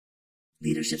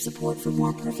Leadership support for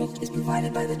More Perfect is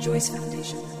provided by the Joyce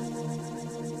Foundation.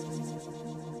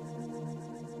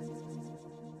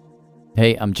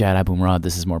 Hey, I'm Jad Abumrad.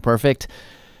 This is More Perfect.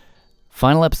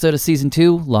 Final episode of Season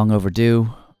 2, long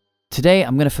overdue. Today,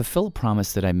 I'm going to fulfill a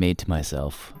promise that I made to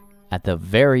myself at the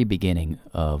very beginning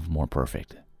of More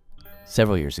Perfect,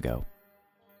 several years ago.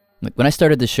 When I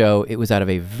started the show, it was out of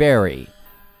a very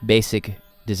basic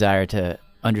desire to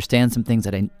understand some things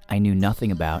that I knew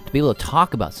nothing about, to be able to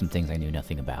talk about some things I knew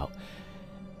nothing about.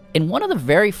 And one of the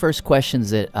very first questions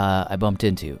that I bumped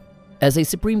into as a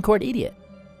Supreme Court idiot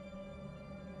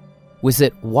was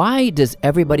that why does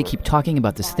everybody keep talking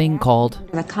about this thing called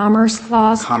the Commerce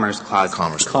Clause? Commerce Clause.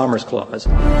 Commerce Clause.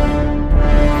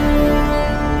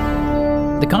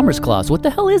 The Commerce Clause? What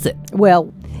the hell is it?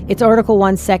 Well, it's Article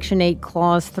 1, Section 8,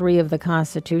 Clause 3 of the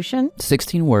Constitution.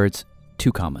 16 words,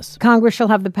 2 commas. Congress shall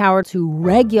have the power to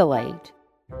regulate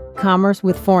commerce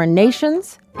with foreign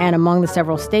nations and among the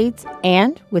several states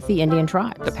and with the Indian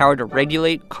tribes. The power to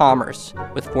regulate commerce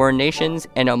with foreign nations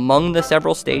and among the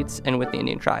several states and with the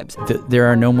Indian tribes. There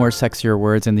are no more sexier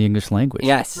words in the English language.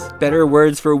 Yes, better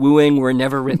words for wooing were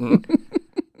never written.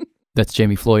 That's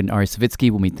Jamie Floyd and Ari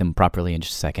Savitsky. We'll meet them properly in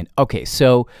just a second. Okay,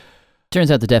 so turns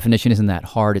out the definition isn't that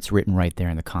hard. It's written right there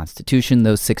in the Constitution.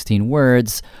 Those 16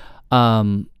 words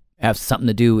have something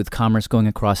to do with commerce going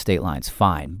across state lines.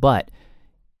 Fine. But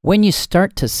when you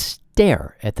start to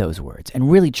stare at those words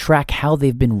and really track how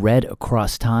they've been read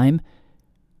across time,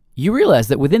 you realize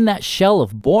that within that shell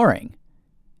of boring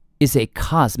is a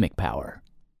cosmic power.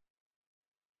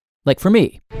 Like for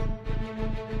me,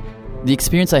 the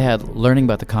experience I had learning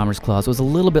about the Commerce Clause was a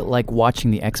little bit like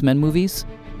watching the X-Men movies.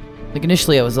 Like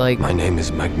initially I was like, my name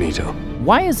is Magneto.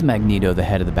 Why is Magneto the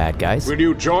head of the bad guys? Will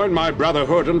you join my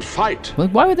brotherhood and fight? Like,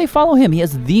 why would they follow him? He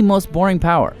has the most boring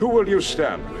power. Who will you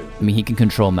stand with? I mean, he can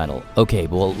control metal. Okay,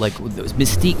 well, like,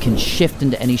 Mystique can shift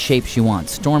into any shape she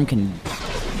wants. Storm can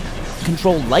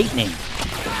control lightning.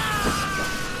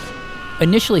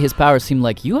 Initially, his powers seemed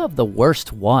like, you have the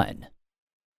worst one.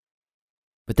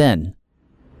 But then,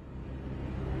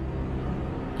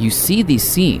 you see these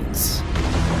scenes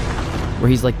where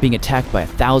he's like being attacked by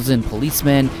 1,000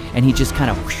 policemen, and he just kind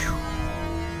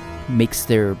of makes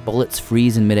their bullets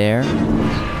freeze in midair.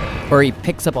 Or he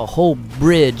picks up a whole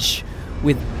bridge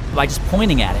by just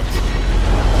pointing at it.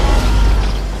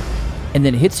 And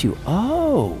then it hits you,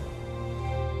 oh,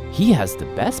 he has the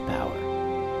best power.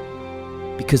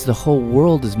 Because the whole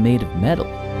world is made of metal.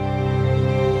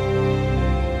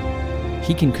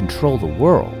 He can control the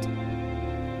world.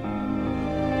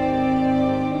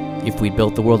 If we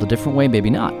built the world a different way,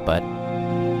 maybe not, but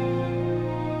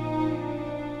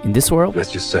in this world,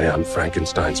 Let's just say I'm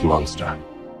Frankenstein's monster.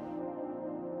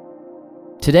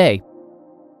 Today,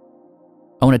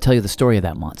 I want to tell you the story of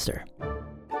that monster.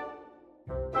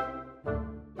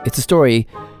 It's a story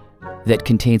that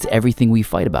contains everything we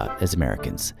fight about as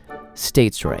Americans.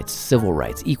 States' rights, civil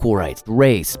rights, equal rights,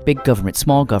 race, big government,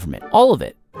 small government, all of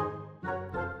it.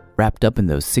 Wrapped up in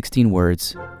those 16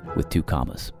 words with 2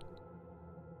 commas.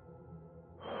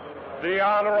 The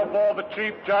Honorable, the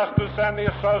Chief Justice and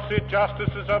the Associate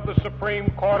Justices of the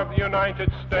Supreme Court of the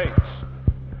United States.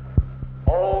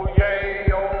 Oh, yay,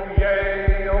 oh,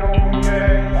 yay, oh,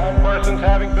 yay. All persons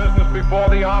having business before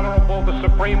the Honorable, the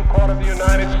Supreme Court of the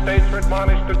United States are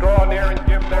admonished to draw near and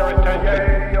give their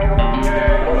attention. Oh,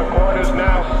 yay, for the court is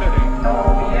now sitting.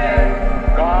 Oh,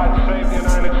 yay. God save the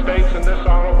United States and this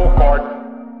Honorable Court.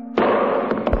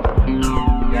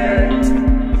 Yay.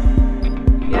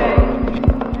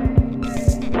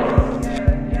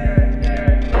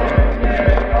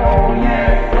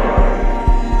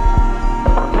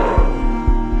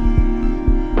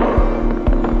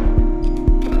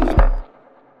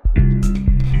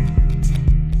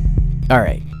 All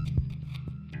right.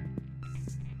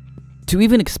 To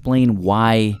even explain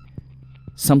why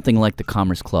something like the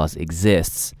Commerce Clause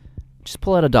exists, just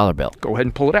pull out a dollar bill. Go ahead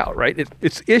and pull it out, right?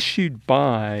 It's issued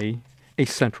by a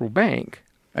central bank.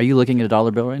 Are you looking at a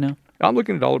dollar bill right now? I'm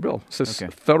looking at a dollar bill. It says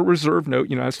Federal Reserve Note,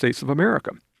 United States of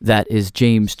America. That is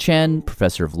James Chen,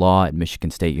 professor of law at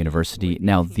Michigan State University.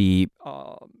 Now, the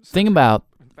thing about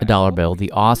a dollar bill,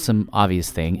 the awesome,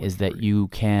 obvious thing, is that you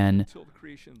can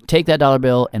take that dollar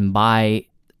bill and buy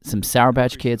some Sour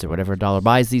Patch Kids or whatever a dollar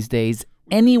buys these days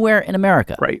anywhere in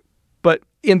America. Right. But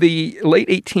in the late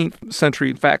 18th century,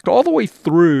 in fact, all the way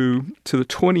through to the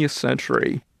 20th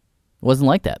century. It wasn't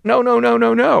like that.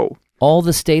 No. All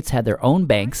the states had their own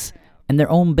banks and their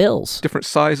own bills. Different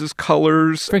sizes,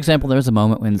 colors. For example, there was a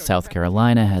moment when South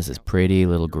Carolina has this pretty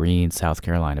little green South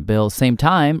Carolina bill. Same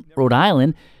time, Rhode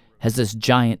Island has this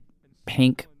giant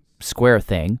pink square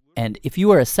thing. And if you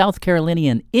are a South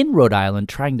Carolinian in Rhode Island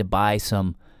trying to buy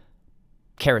some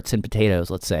carrots and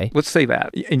potatoes, let's say. Let's say that.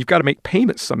 And you've got to make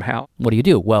payments somehow. What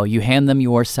do? Well, you hand them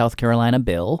your South Carolina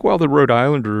bill. Well, the Rhode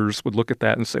Islanders would look at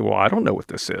that and say, well, I don't know what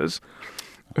this is.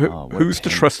 Who's to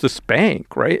trust this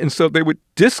bank, right? And so they would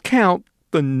discount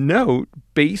the note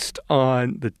based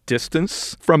on the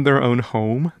distance from their own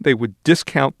home. They would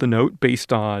discount the note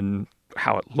based on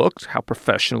how it looked, how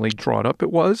professionally drawn up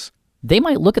it was. They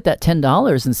might look at that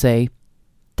 $10 and say,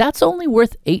 that's only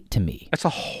worth $8 to me. That's a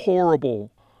horrible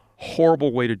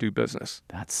way to do business.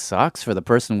 That sucks for the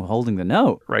person holding the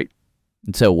note. Right.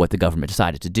 And so what the government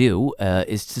decided to do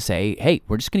is to say, hey,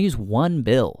 we're just going to use one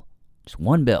bill. Just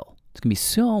one bill. It's going to be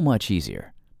so much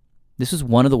easier. This was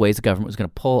one of the ways the government was going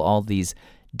to pull all these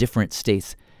different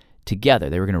states together.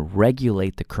 They were going to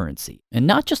regulate the currency. And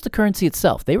not just the currency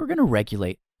itself. They were going to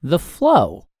regulate the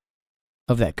flow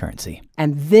of that currency.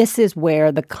 And this is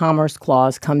where the Commerce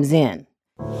Clause comes in.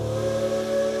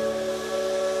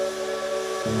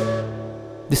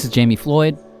 This is Jamie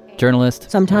Floyd,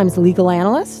 journalist, Sometimes legal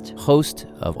analyst, host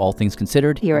of All Things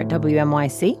Considered here at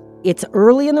WNYC. It's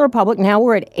early in the Republic. Now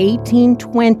we're at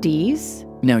 1820s.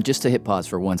 Now, just to hit pause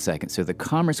for 1 second. So the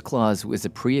Commerce Clause was a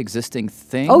pre-existing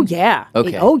thing? Oh, yeah.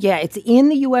 Okay. It's in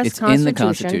the U.S. Constitution. It's in the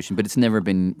Constitution, but it's never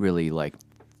been really,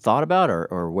 thought about?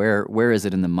 Or where is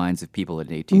it in the minds of people in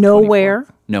 1824?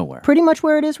 Nowhere. Pretty much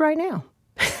where it is right now.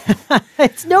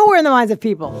 It's nowhere in the minds of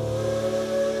people.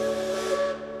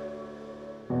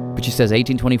 But she says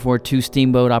 1824, two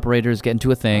steamboat operators get into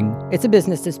a thing. It's a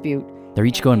business dispute. They're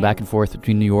each going back and forth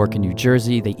between New York and New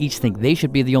Jersey. They each think they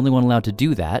should be the only one allowed to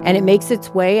do that. And it makes its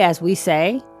way, as we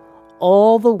say,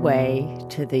 all the way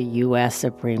to the U.S.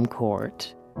 Supreme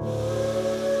Court.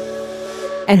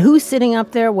 And who's sitting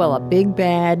up there? Well, a big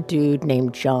bad dude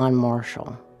named John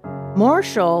Marshall.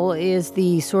 Marshall is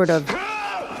the sort of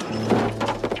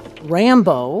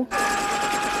Rambo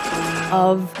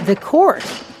of the court.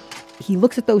 He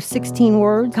looks at those 16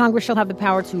 words. Congress shall have the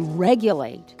power to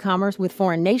regulate commerce with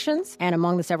foreign nations and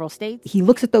among the several states. He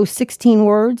looks at those 16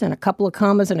 words and a couple of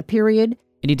commas and a period.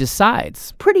 And he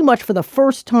decides, pretty much for the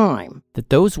first time,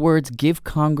 that those words give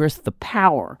Congress the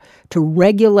power to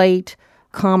regulate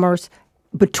commerce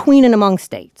between and among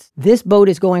states. This boat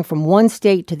is going from one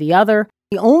state to the other.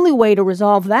 The only way to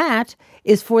resolve that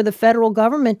is for the federal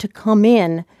government to come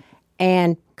in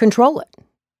and control it.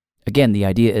 Again, the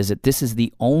idea is that this is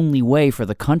the only way for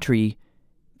the country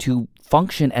to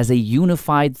function as a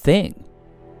unified thing.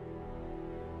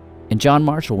 And John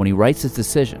Marshall, when he writes his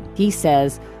decision, he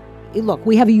says, look,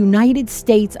 we have a United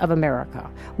States of America.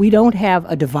 We don't have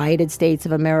a divided States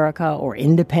of America or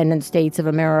independent States of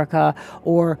America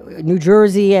or New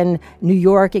Jersey and New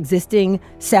York existing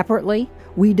separately.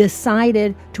 We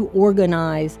decided to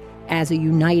organize as a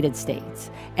United States.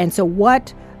 And so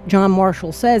what John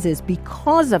Marshall says is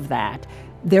because of that,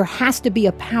 there has to be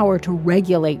a power to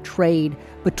regulate trade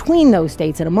between those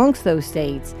states and amongst those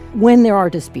states when there are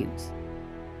disputes.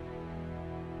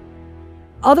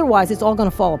 Otherwise, it's all going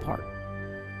to fall apart.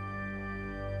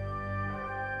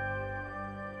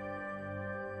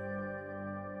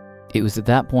 It was at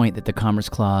that point that the Commerce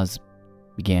Clause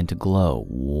began to glow,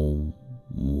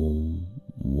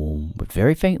 but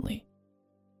very faintly.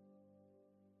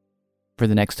 For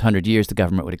the next 100 years, the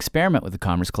government would experiment with the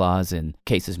Commerce Clause in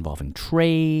cases involving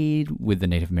trade with the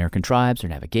Native American tribes or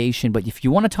navigation. But if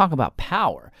you want to talk about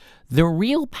power, the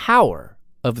real power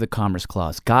of the Commerce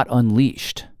Clause got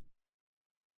unleashed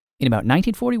in about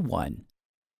 1941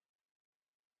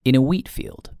 in a wheat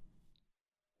field.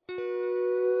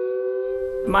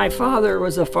 My father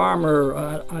was a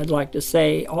farmer, I'd like to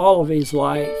say, all of his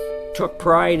life. Took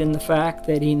pride in the fact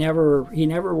that he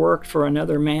never worked for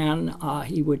another man.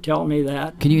 He would tell me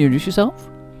that. Can you introduce yourself?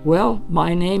 Well,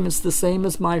 my name is the same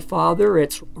as my father.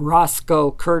 It's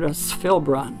Roscoe Curtis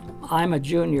Philbrun. I'm a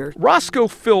junior. Roscoe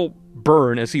Phil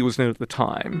Byrne, as he was known at the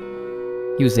time.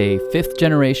 He was a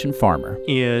fifth-generation farmer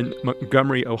in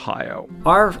Montgomery, Ohio.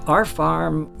 Our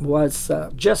farm was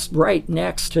just right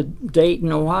next to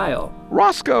Dayton, Ohio.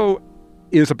 Roscoe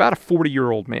is about a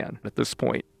 40-year-old man at this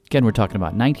point. Again, we're talking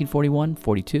about 1941,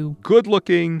 42.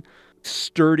 Good-looking,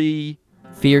 sturdy.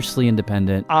 Fiercely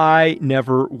independent. I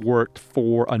never worked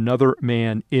for another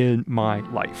man in my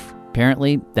life.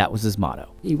 Apparently, that was his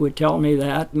motto. He would tell me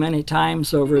that many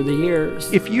times over the years.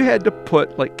 If you had to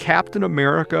put, like, Captain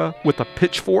America with a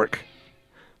pitchfork,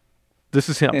 this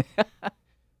is him.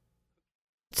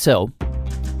 So,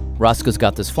 Roscoe's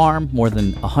got this farm, more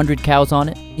than 100 cows on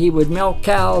it. He would milk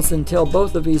cows until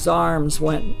both of his arms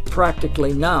went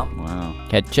practically numb. Wow.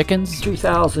 Had chickens?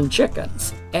 2,000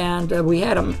 chickens. And we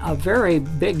had a very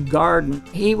big garden.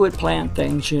 He would plant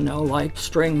things, like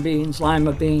string beans,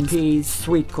 lima beans, peas,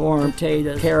 sweet corn,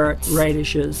 potatoes, carrots,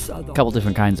 radishes. A couple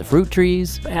different kinds of fruit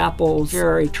trees. Apples,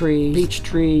 cherry trees, peach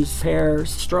trees, pears,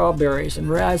 strawberries, and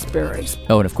raspberries.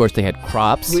 Oh, and of course they had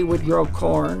crops. We would grow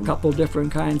corn, a couple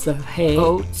different kinds of hay,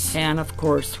 oats, and of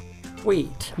course,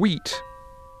 wheat. Wheat.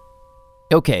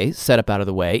 Okay, setup out of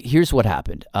the way. Here's what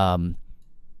happened.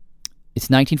 It's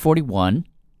 1941.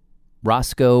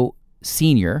 Roscoe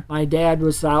Sr. My dad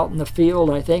was out in the field,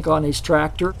 I think, on his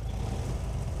tractor.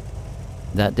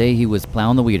 That day he was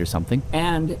plowing the wheat or something.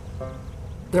 And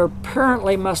there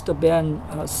apparently must have been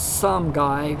some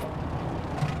guy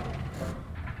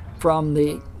from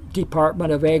the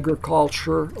Department of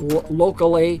Agriculture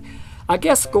locally, I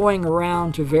guess going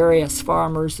around to various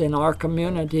farmers in our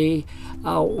community,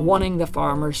 wanting the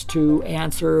farmers to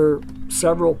answer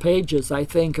several pages, I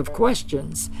think, of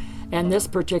questions. And this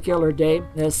particular day,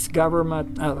 this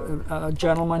government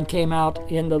gentleman came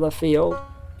out into the field.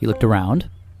 He looked around,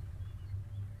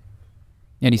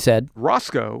 and he said,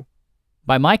 Roscoe,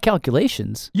 by my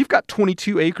calculations, you've got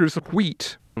 22 acres of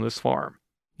wheat on this farm.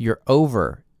 You're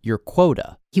over your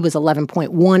quota. He was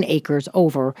 11.1 acres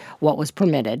over what was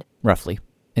permitted. Roughly.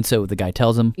 And so the guy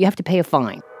tells him, you have to pay a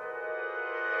fine.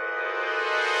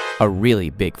 A really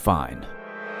big fine.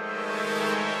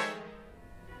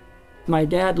 My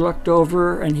dad looked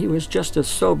over, and he was just as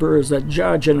sober as a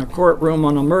judge in a courtroom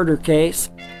on a murder case.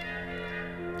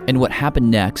 And what happened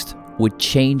next would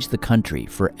change the country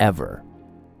forever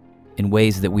in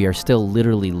ways that we are still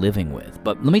literally living with.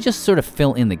 But let me just sort of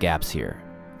fill in the gaps here,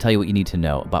 tell you what you need to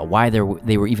know about why they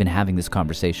were even having this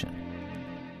conversation.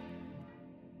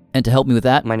 And to help me with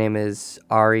that, My name is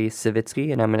Ari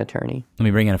Savitsky, and I'm an attorney. let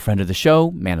me bring in a friend of the show,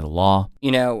 man of the law.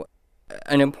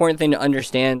 An important thing to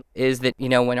understand is that,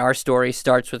 when our story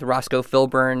starts with Roscoe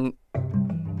Filburn,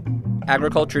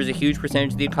 agriculture is a huge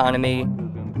percentage of the economy.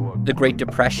 The Great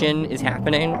Depression is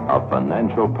happening. A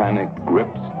financial panic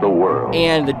grips the world.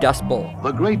 And the Dust Bowl.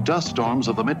 The great dust storms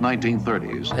of the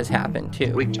mid-1930s has happened,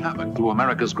 too. Wreaked havoc through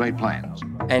America's Great Plains.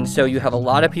 And so you have a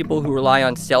lot of people who rely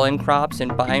on selling crops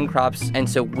and buying crops, and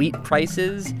so wheat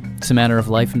prices... It's a matter of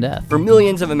life and death. For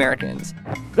millions of Americans.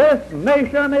 This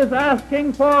nation is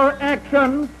asking for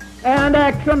action, and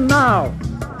action now.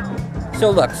 So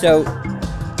look,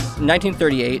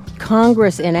 1938...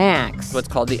 Congress enacts what's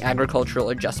called the Agricultural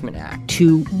Adjustment Act.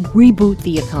 To reboot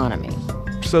the economy.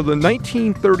 So the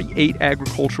 1938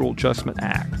 Agricultural Adjustment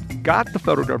Act got the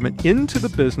federal government into the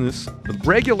business of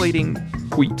regulating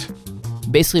wheat.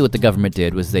 Basically what the government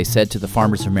did was they said to the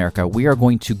farmers of America, we are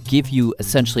going to give you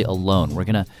essentially a loan. We're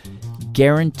going to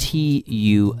guarantee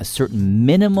you a certain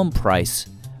minimum price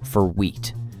for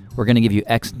wheat. We're going to give you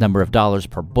X number of dollars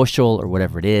per bushel or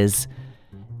whatever it is,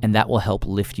 and that will help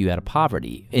lift you out of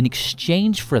poverty. In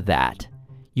exchange for that,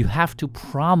 you have to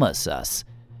promise us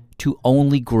to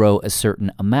only grow a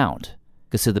certain amount.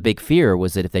 Because so the big fear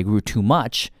was that if they grew too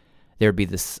much, there'd be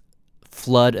this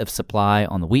flood of supply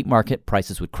on the wheat market,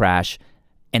 prices would crash,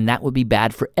 and that would be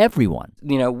bad for everyone.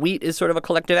 Wheat is sort of a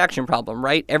collective action problem,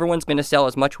 right? Everyone's going to sell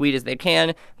as much wheat as they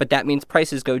can, but that means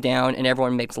prices go down and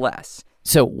everyone makes less.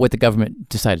 So what the government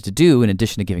decided to do, in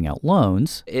addition to giving out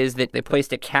loans, is that they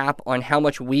placed a cap on how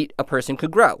much wheat a person could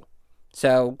grow.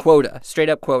 So quota, straight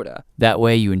up quota. That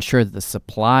way you ensure that the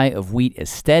supply of wheat is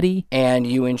steady. And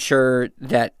you ensure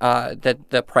that that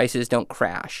the prices don't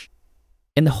crash.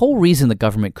 And the whole reason the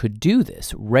government could do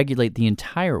this, regulate the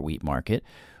entire wheat market,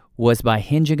 was by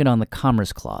hinging it on the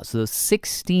Commerce Clause. So those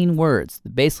 16 words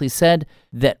that basically said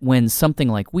that when something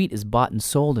like wheat is bought and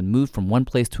sold and moved from one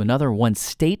place to another, one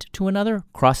state to another,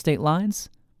 cross state lines,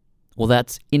 well,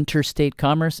 that's interstate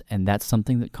commerce, and that's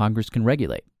something that Congress can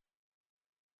regulate.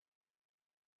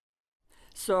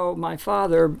 So my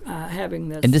father having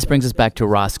this... And this brings us back to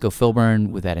Roscoe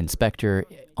Filburn with that inspector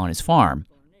on his farm.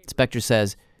 Inspector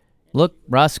says, look,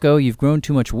 Roscoe, you've grown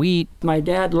too much wheat. My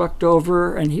dad looked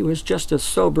over, and he was just as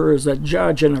sober as a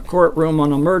judge in a courtroom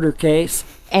on a murder case.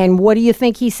 And what do you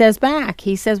think he says back?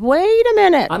 He says, wait a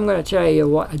minute. I'm going to tell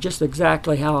you just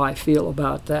exactly how I feel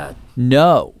about that.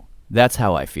 No, that's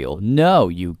how I feel. No,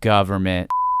 you government.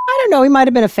 I don't know. He might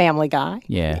have been a family guy.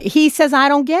 Yeah. He says, I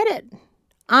don't get it.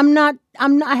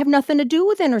 I have nothing to do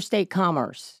with interstate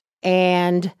commerce.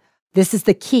 And this is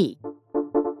the key.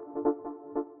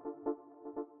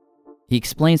 He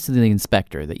explains to the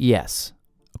inspector that, yes,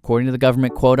 according to the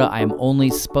government quota, I am only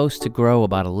supposed to grow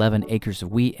about 11 acres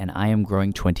of wheat, and I am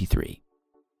growing 23.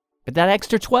 But that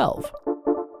extra 12,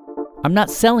 I'm not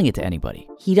selling it to anybody.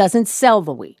 He doesn't sell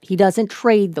the wheat. He doesn't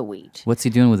trade the wheat. What's he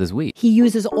doing with his wheat? He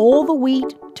uses all the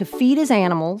wheat to feed his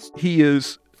animals. He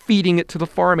is feeding it to the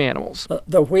farm animals.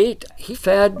 The wheat, he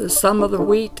fed some of the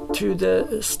wheat to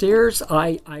the steers.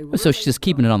 So she's just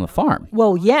keeping it on the farm.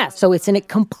 Well, yes. So it's a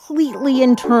completely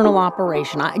internal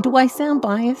operation. Do I sound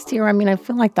biased here? I mean, I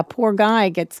feel like the poor guy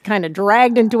gets kind of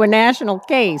dragged into a national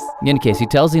case. In any case, he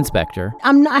tells the inspector,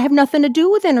 I have nothing to do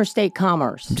with interstate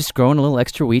commerce. I'm just growing a little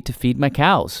extra wheat to feed my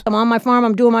cows. I'm on my farm.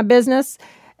 I'm doing my business.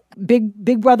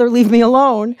 Big brother, leave me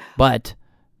alone. But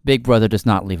Big Brother does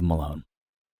not leave him alone.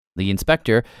 The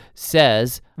inspector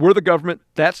says, we're the government.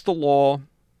 That's the law.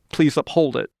 Please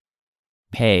uphold it.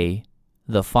 Pay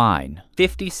the fine.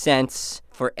 50 cents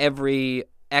for every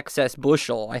excess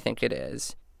bushel, I think it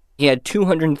is. He had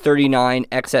 239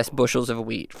 excess bushels of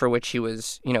wheat, for which he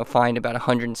was, fined about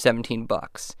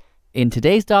 $117. In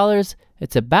today's dollars,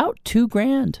 it's about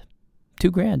 $2,000.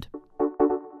 $2,000.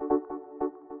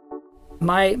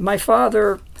 My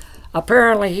father,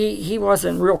 apparently he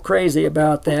wasn't real crazy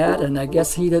about that, and I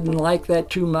guess he didn't like that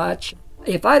too much.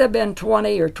 If I'd have been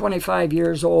 20 or 25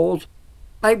 years old,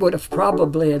 I would have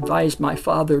probably advised my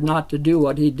father not to do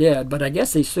what he did, but I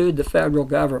guess he sued the federal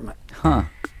government. Huh.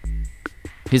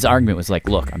 His argument was like,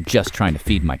 look, I'm just trying to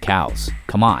feed my cows.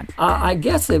 Come on. I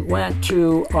guess it went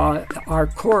to our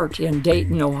court in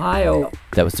Dayton, Ohio.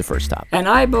 That was the first stop. And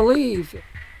I believe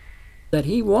that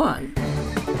he won.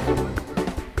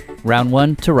 Round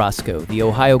one to Roscoe. The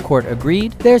Ohio court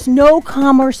agreed. There's no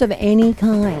commerce of any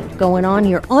kind going on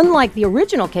here, unlike the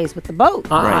original case with the boat.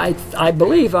 Right. I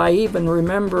believe I even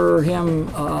remember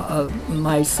him,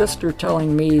 my sister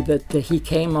telling me that he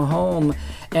came home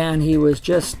and he was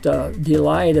just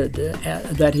delighted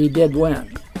that he did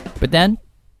win. But then,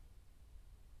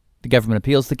 the government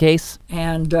appeals the case.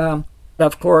 And,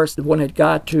 of course, when it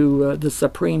got to the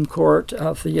Supreme Court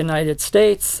of the United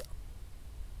States,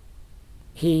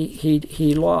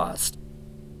 he lost.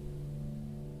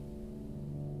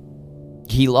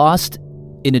 He lost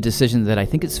in a decision that I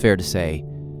think it's fair to say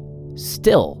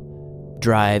still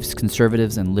drives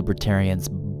conservatives and libertarians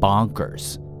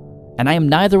bonkers. And I am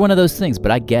neither one of those things, but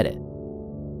I get it.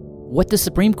 What the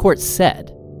Supreme Court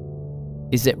said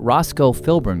is that Roscoe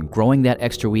Filburn growing that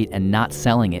extra wheat and not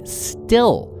selling it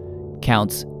still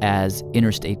counts as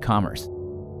interstate commerce.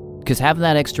 Because having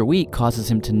that extra wheat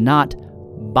causes him to not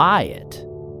buy it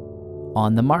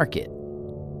on the market.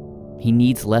 He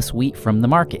needs less wheat from the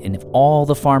market. And if all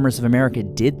the farmers of America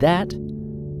did that,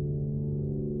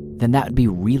 then that would be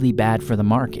really bad for the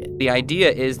market. The idea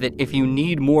is that if you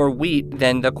need more wheat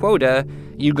than the quota,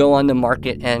 you go on the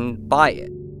market and buy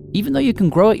it. Even though you can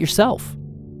grow it yourself,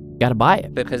 you gotta buy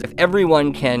it. Because if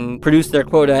everyone can produce their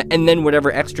quota and then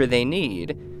whatever extra they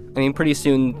need, pretty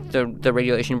soon the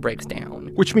regulation breaks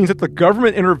down. Which means that the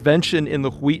government intervention in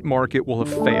the wheat market will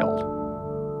have failed.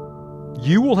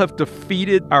 You will have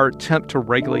defeated our attempt to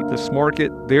regulate this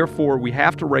market. Therefore, we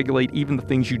have to regulate even the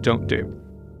things you don't do.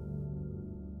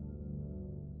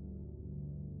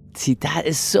 See, that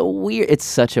is so weird. It's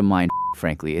such a mind,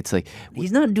 frankly. It's like,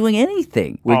 he's not doing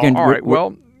anything.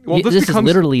 This is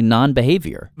literally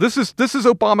non-behavior. This is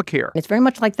Obamacare. It's very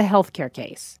much like the healthcare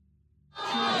case.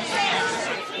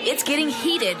 It's getting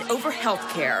heated over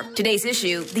healthcare. Today's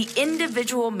issue, the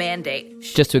individual mandate.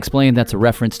 Just to explain, that's a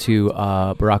reference to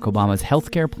Barack Obama's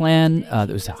healthcare plan that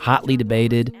was hotly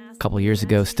debated a couple of years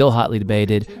ago, still hotly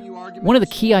debated. One of the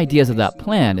key ideas of that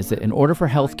plan is that in order for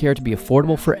healthcare to be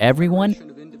affordable for everyone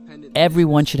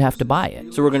should have to buy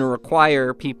it. So we're going to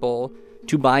require people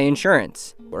to buy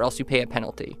insurance, or else you pay a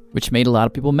penalty. Which made a lot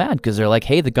of people mad, because they're like,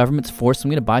 hey, the government's forcing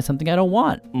me to buy something I don't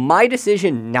want. My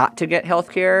decision not to get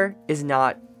healthcare is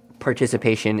not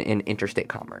participation in interstate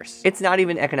commerce. It's not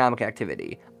even economic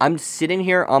activity. I'm sitting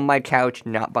here on my couch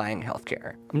not buying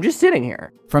healthcare. I'm just sitting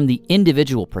here. From the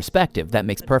individual perspective, that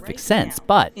makes perfect sense.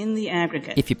 But in the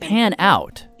aggregate, if you pan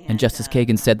out, and Justice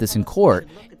Kagan said this in court,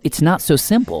 it's not so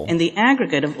simple. In the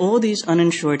aggregate of all these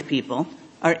uninsured people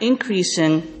are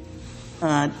increasing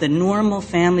the normal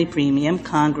family premium,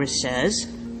 Congress says,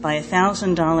 by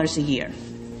 $1,000 a year.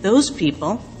 Those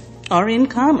people are in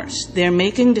commerce. They're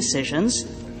making decisions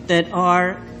that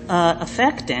are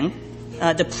affecting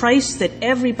the price that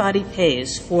everybody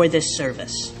pays for this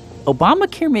service.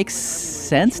 Obamacare makes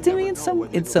sense to me in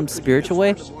some spiritual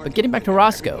way. But getting back to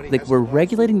Roscoe, like, we're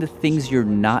regulating the things you're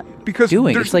not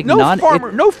doing. There's it's like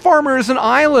no farmer is an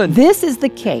island. This is the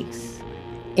case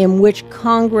in which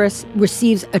Congress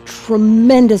receives a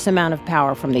tremendous amount of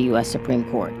power from the U.S. Supreme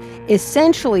Court.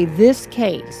 Essentially, this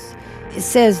case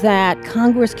says that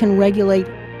Congress can regulate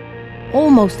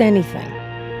almost anything.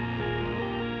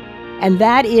 And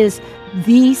that is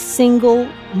the single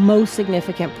most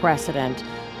significant precedent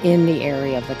in the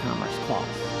area of the Commerce Clause.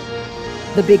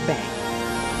 The Big Bang.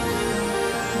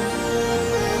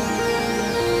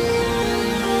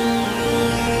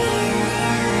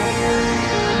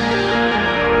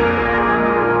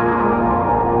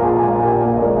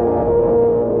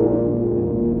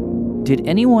 Did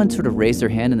anyone sort of raise their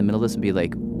hand in the middle of this and be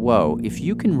like, whoa, if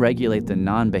you can regulate the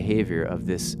non-behavior of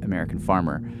this American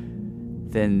farmer,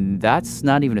 then that's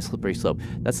not even a slippery slope.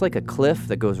 That's like a cliff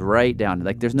that goes right down.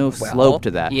 Like, there's no slope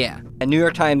to that. Yeah. A New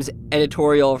York Times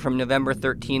editorial from November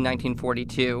 13,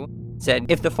 1942 said,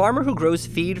 if the farmer who grows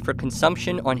feed for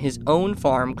consumption on his own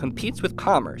farm competes with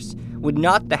commerce, would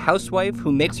not the housewife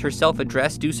who makes herself a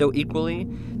dress do so equally?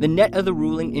 The net of the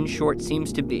ruling, in short,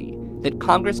 seems to be that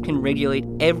Congress can regulate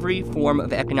every form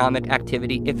of economic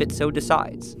activity if it so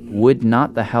decides. Would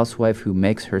not the housewife who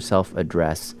makes herself a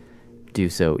dress do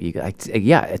so equally?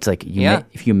 Yeah, it's like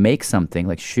if you make something,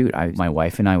 like, shoot, my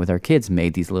wife and I with our kids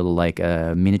made these little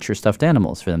miniature stuffed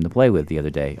animals for them to play with the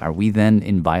other day. Are we then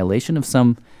in violation of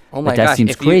some? Oh my that gosh, seems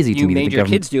if crazy you to me. made that the your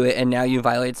government... kids do it and now you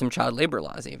violate some child labor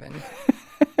laws even.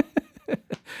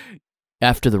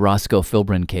 After the Roscoe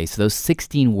Philbin case, those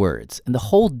 16 words and the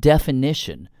whole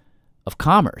definition of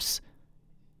commerce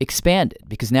expanded,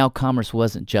 because now commerce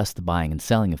wasn't just the buying and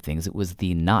selling of things, it was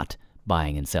the not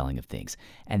buying and selling of things.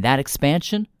 And that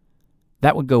expansion,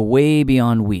 that would go way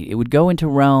beyond wheat. It would go into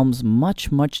realms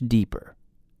much, much deeper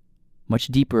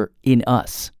in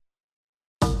us.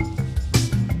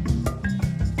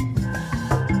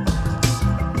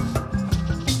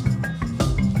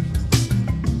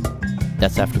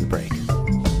 That's after the break.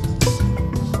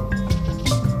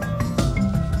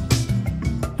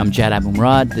 I'm Jad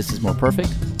Abumrad. This is More Perfect.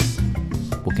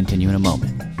 We'll continue in a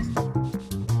moment.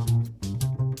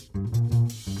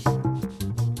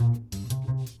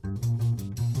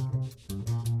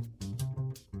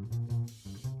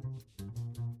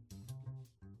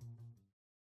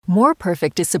 More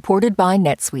Perfect is supported by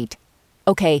NetSuite.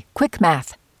 Okay, quick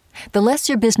math. The less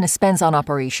your business spends on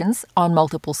operations, on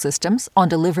multiple systems, on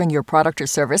delivering your product or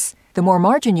service, the more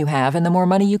margin you have and the more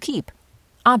money you keep.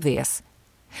 Obvious.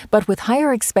 But with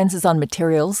higher expenses on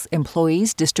materials,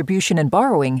 employees, distribution, and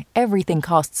borrowing, everything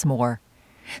costs more.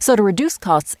 So to reduce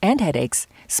costs and headaches,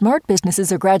 smart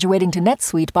businesses are graduating to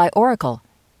NetSuite by Oracle.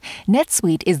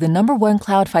 NetSuite is the #1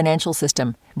 cloud financial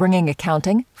system, bringing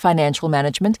accounting, financial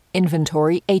management,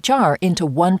 inventory, HR into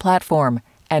one platform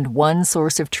and one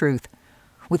source of truth.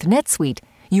 With NetSuite,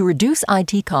 you reduce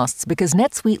IT costs because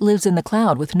NetSuite lives in the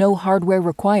cloud with no hardware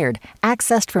required,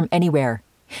 accessed from anywhere.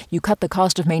 You cut the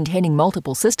cost of maintaining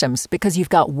multiple systems because you've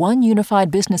got one unified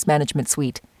business management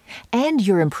suite. And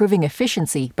you're improving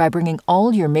efficiency by bringing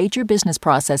all your major business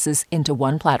processes into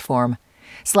one platform,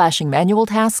 slashing manual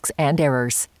tasks and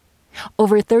errors.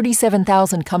 Over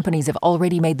 37,000 companies have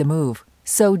already made the move,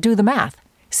 so do the math.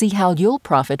 See how you'll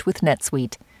profit with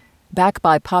NetSuite. Backed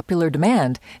by popular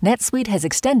demand, NetSuite has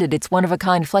extended its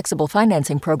one-of-a-kind flexible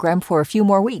financing program for a few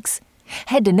more weeks.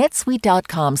 Head to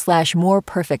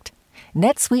netsuite.com/moreperfect.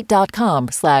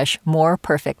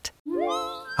 netsuite.com/moreperfect.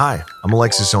 Hi, I'm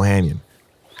Alexis Ohanian.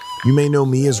 You may know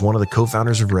me as one of the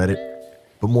co-founders of Reddit,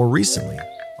 but more recently,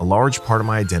 a large part of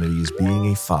my identity is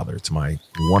being a father to my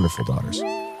wonderful daughters.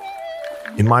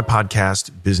 In my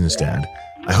podcast, Business Dad,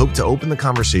 I hope to open the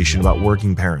conversation about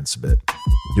working parents a bit.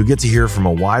 You'll get to hear from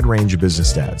a wide range of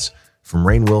business dads, from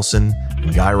Rainn Wilson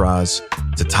and Guy Raz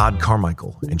to Todd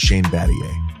Carmichael and Shane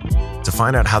Battier, to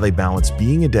find out how they balance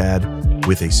being a dad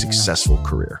with a successful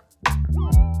career.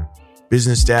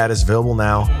 Business Dad is available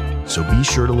now, so be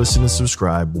sure to listen and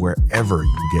subscribe wherever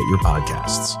you get your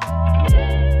podcasts.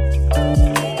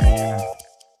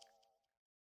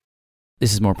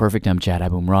 This is More Perfect. I'm Jad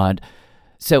Abumrad.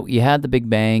 So you had the big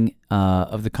bang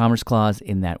of the Commerce Clause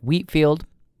in that wheat field,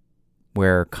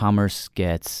 where commerce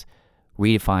gets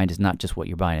redefined as not just what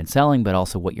you're buying and selling, but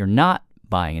also what you're not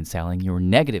buying and selling, your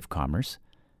negative commerce.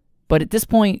 But at this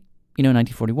point,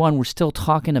 1941, we're still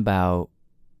talking about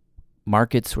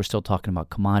markets, we're still talking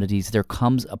about commodities. There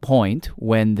comes a point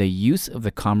when the use of the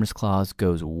Commerce Clause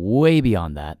goes way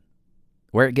beyond that,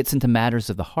 where it gets into matters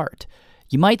of the heart.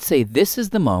 You might say this is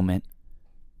the moment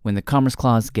when the Commerce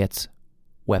Clause gets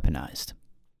weaponized.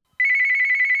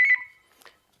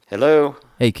 Hello?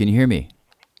 Hey, can you hear me?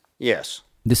 Yes.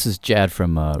 This is Jad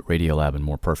from Radiolab and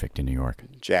More Perfect in New York.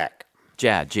 Jack.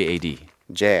 Jad, J-A-D.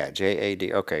 Jad,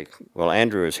 J-A-D. Okay. Well,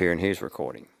 Andrew is here and he's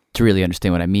recording. To really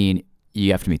understand what I mean,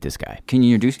 you have to meet this guy. Can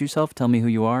you introduce yourself? Tell me who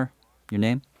you are, your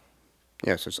name?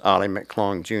 Yes, it's Ollie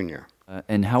McClung Jr.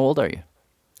 And how old are you?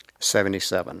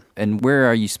 77. And where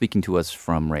are you speaking to us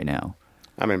from right now?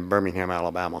 I'm in Birmingham,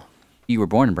 Alabama. You were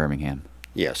born in Birmingham?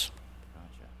 Yes.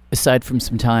 Aside from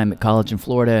some time at college in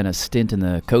Florida and a stint in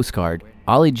the Coast Guard,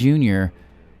 Ollie Jr.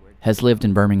 has lived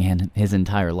in Birmingham his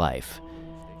entire life.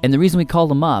 And the reason we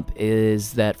called him up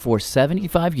is that for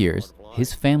 75 years,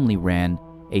 his family ran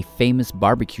a famous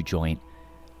barbecue joint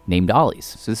named Ollie's.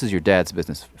 So this is your dad's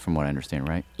business, from what I understand,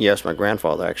 right? Yes, my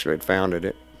grandfather actually had founded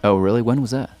it Oh, really? When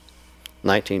was that?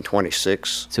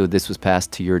 1926. So this was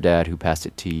passed to your dad, who passed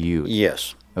it to you?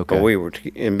 Yes. Okay. But we were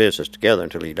in business together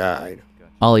until he died.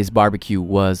 Ollie's Barbecue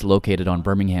was located on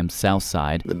Birmingham's south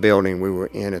side. The building we were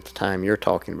in at the time you're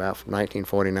talking about, from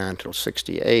 1949 till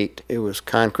 68, it was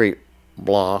concrete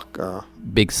block.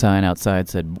 Big sign outside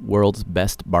said, "World's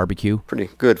Best Barbecue." Pretty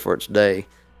good for its day.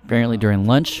 Apparently during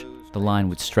lunch, the line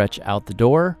would stretch out the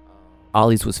door.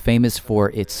 Ollie's was famous for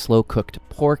its slow-cooked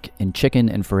pork and chicken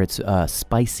and for its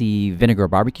spicy vinegar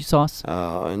barbecue sauce.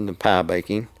 And the pie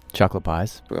baking. Chocolate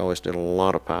pies. We always did a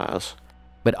lot of pies.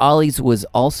 But Ollie's was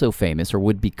also famous, or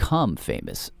would become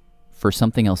famous, for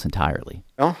something else entirely.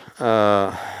 Well,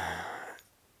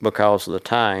 because of the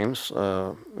times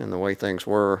and the way things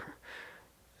were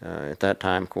at that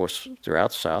time, of course, throughout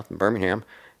the South, in Birmingham,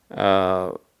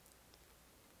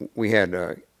 we had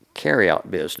a carry-out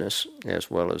business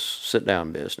as well as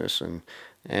sit-down business,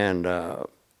 and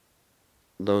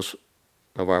those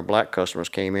of our black customers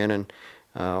came in and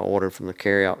ordered from the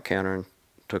carry-out counter and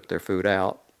took their food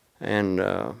out. And,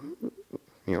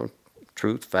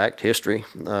 truth, fact, history,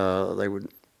 they would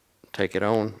take it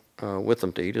on with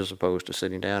them to eat as opposed to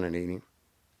sitting down and eating.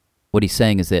 What he's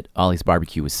saying is that Ollie's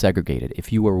Barbecue was segregated.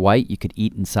 If you were white, you could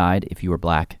eat inside. If you were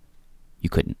black, you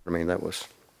couldn't. I mean, that was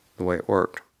the way it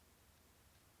worked.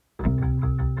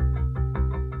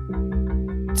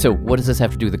 So what does this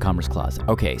have to do with the Commerce Clause?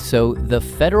 Okay, so the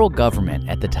federal government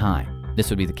at the time,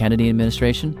 this would be the Kennedy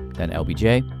administration, then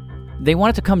LBJ, they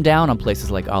wanted to come down on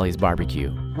places like Ollie's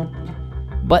Barbecue,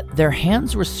 but their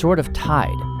hands were sort of tied.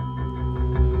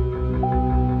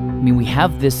 I mean, we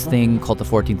have this thing called the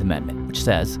 14th Amendment, which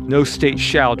says, "No state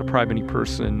shall deprive any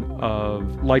person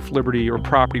of life, liberty, or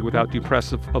property without due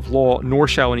process of law, nor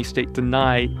shall any state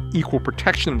deny equal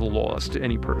protection of the laws to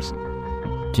any person."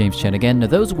 James Chen again. Now,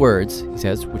 those words, he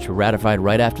says, which were ratified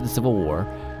right after the Civil War,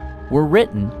 were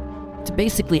written to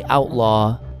basically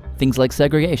outlaw things like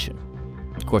segregation.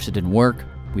 Of course, it didn't work.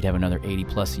 We'd have another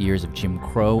 80-plus years of Jim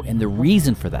Crow, and the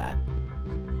reason for that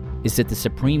is that the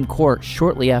Supreme Court,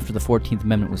 shortly after the 14th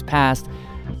Amendment was passed,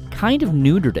 kind of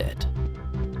neutered it.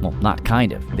 Well, not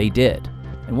kind of. They did.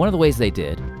 And one of the ways they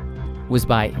did was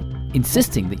by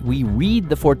insisting that we read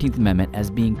the 14th Amendment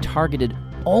as being targeted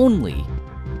only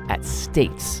at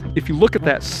states. If you look at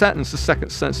that sentence, the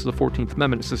second sentence of the 14th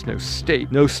Amendment, it says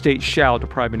no state shall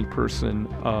deprive any person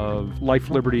of life,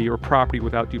 liberty, or property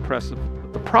without due process.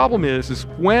 The problem is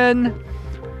when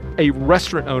a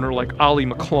restaurant owner like Ollie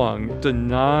McClung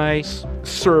denies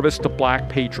service to black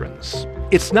patrons,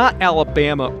 it's not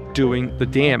Alabama doing the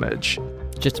damage.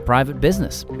 It's just a private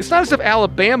business. It's not as if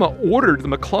Alabama ordered the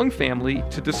McClung family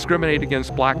to discriminate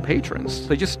against black patrons.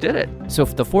 They just did it. So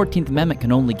if the 14th Amendment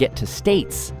can only get to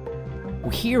states,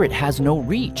 here it has no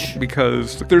reach.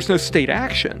 Because there's no state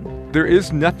action. There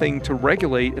is nothing to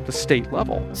regulate at the state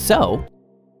level. So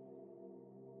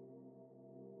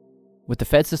what the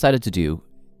feds decided to do,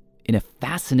 in a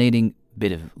fascinating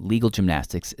bit of legal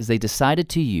gymnastics, is they decided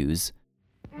to use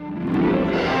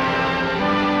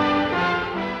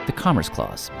the Commerce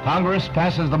Clause. Congress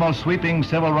passes the most sweeping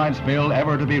civil rights bill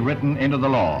ever to be written into the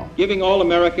law, giving all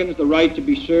Americans the right to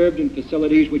be served in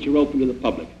facilities which are open to the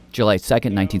public. July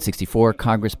 2nd, 1964,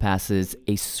 Congress passes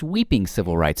a sweeping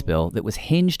civil rights bill that was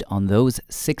hinged on those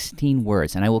 16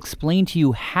 words. And I will explain to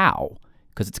you how,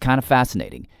 because it's kind of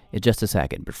fascinating, in just a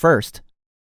second. But first,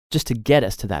 just to get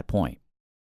us to that point.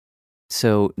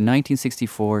 So,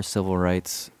 1964 Civil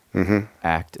Rights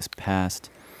Act is passed.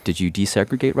 Did you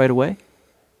desegregate right away?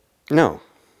 No.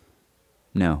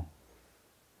 No.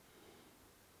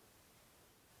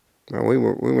 Well, we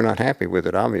were not happy with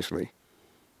it, obviously.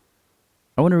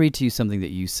 I want to read to you something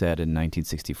that you said in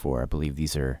 1964. I believe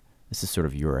this is sort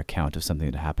of your account of something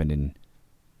that happened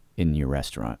in your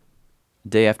restaurant. The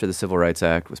day after the Civil Rights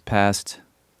Act was passed,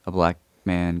 a black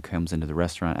man comes into the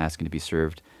restaurant asking to be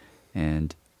served,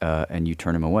 and you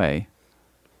turn him away.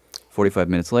 45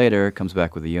 minutes later, comes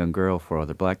back with a young girl, 4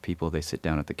 other black people. They sit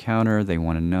down at the counter. They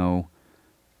want to know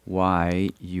why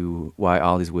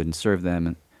Ollie's wouldn't serve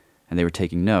them, and they were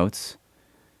taking notes.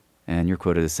 And you're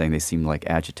quoted as saying they seemed like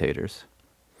agitators.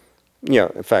 Yeah,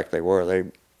 in fact, they were.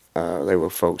 They were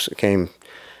folks that came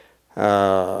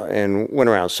and went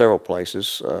around several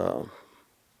places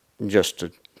just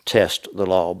to test the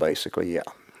law, basically. Yeah.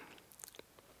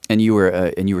 And you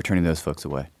were turning those folks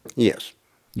away. Yes.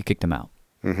 You kicked them out.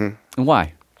 Mm-hmm. And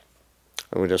why?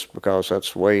 Well, just because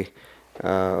that's the way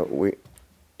we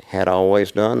had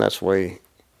always done. That's the way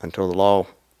until the law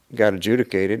got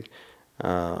adjudicated. We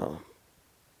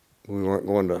weren't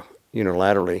going to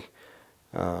unilaterally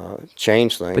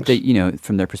change things. But they,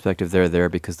 from their perspective, they're there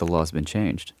because the law's been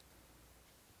changed.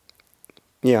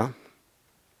 Yeah.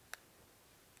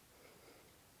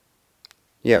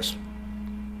 Yes.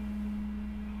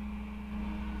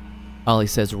 Ollie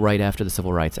says right after the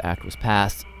Civil Rights Act was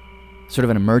passed, sort of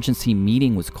an emergency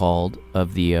meeting was called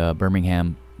of the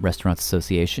Birmingham Restaurants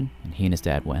Association, and he and his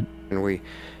dad went. And we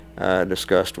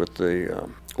discussed with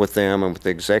them and with the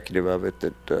executive of it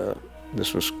that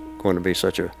this was going to be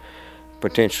such a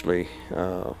potentially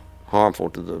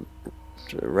harmful to the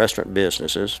restaurant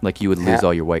businesses. Like you would lose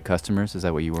all your white customers? Is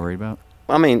that what you worried about?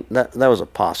 I mean, that was a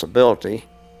possibility,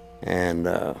 and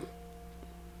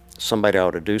somebody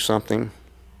ought to do something.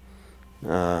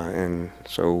 And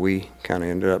so we kind of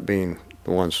ended up being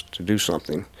the ones to do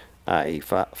something, i.e.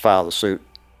 file the suit.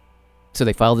 So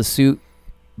they filed the suit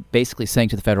basically saying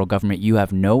to the federal government, you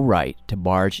have no right to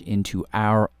barge into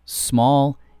our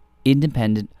small,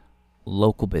 independent,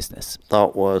 local business.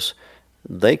 Thought was,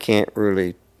 they can't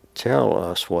really tell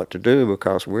us what to do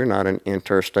because we're not an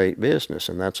interstate business,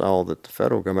 and that's all that the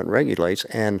federal government regulates,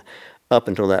 and up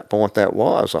until that point, that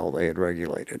was all they had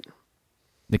regulated.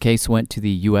 The case went to the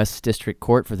U.S. District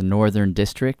Court for the Northern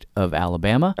District of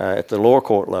Alabama. At the lower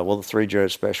court level, the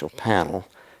three-judge special panel,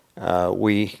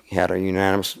 we had a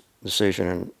unanimous decision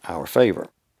in our favor.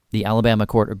 The Alabama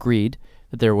court agreed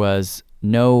that there was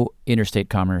no interstate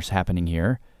commerce happening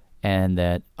here and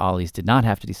that Ollie's did not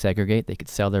have to desegregate. They could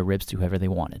sell their ribs to whoever they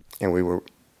wanted. And we were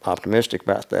optimistic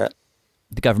about that.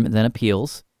 The government then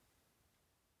appeals,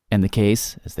 and the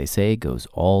case, as they say, goes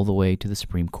all the way to the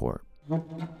Supreme Court. All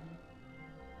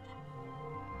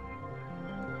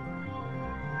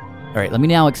right, let me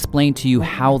now explain to you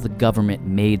how the government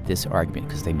made this argument,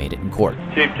 because they made it in court.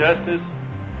 Chief Justice,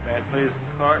 may it please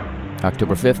the court.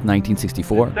 October 5th,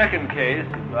 1964. The second case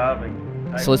involving...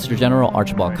 Solicitor General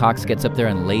Archibald Cox gets up there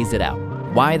and lays it out.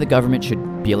 Why the government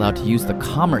should be allowed to use the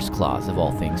Commerce Clause, of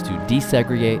all things, to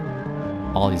desegregate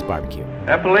Ollie's Barbecue.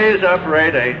 Police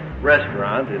operate a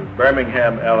restaurant in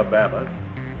Birmingham, Alabama,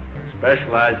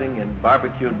 specializing in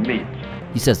barbecued meats.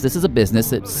 He says this is a business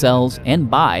that sells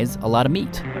and buys a lot of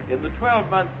meat. In the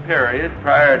 12-month period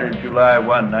prior to July 1,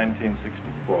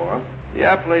 1964,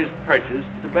 the police purchased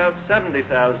about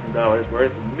 $70,000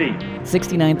 worth of meat.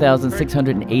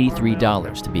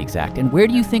 $69,683 to be exact. And where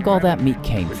do you think all that meat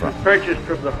came from? Purchased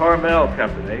from the Hormel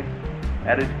Company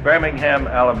at its Birmingham,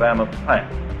 Alabama plant.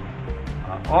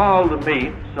 All the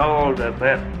meat sold at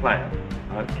that plant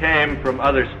came from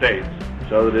other states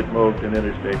so that it moved in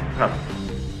interstate commerce.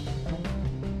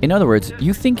 In other words,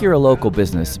 you think you're a local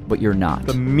business, but you're not.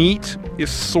 The meat is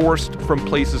sourced from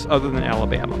places other than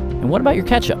Alabama. And what about your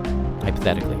ketchup,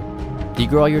 hypothetically? Do you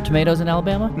grow all your tomatoes in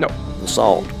Alabama? No.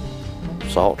 Salt,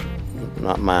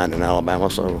 not mined in Alabama,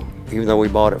 so even though we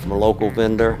bought it from a local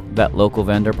vendor. That local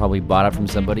vendor probably bought it from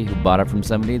somebody who bought it from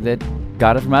somebody that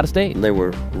got it from out of state. They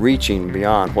were reaching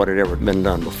beyond what had ever been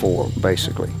done before,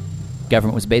 basically.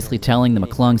 Government was basically telling the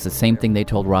McClungs the same thing they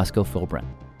told Roscoe Philbrin.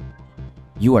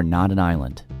 You are not an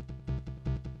island.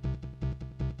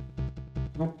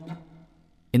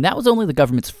 And that was only the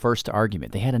government's first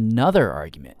argument. They had another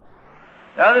argument.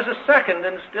 Now there's a second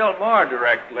and still more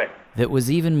direct link. That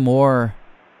was even more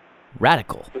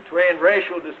radical. Between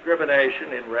racial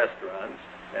discrimination in restaurants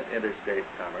and interstate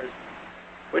commerce,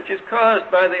 which is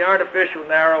caused by the artificial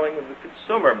narrowing of the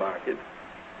consumer market,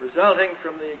 resulting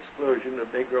from the exclusion of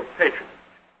Negro patronage.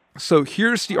 So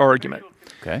here's the argument.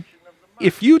 Okay.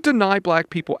 If you deny black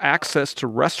people access to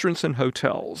restaurants and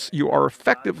hotels, you are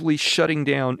effectively shutting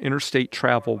down interstate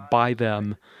travel by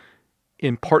them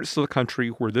in parts of the country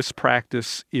where this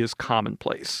practice is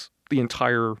commonplace, the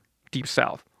entire Deep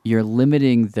South. You're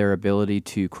limiting their ability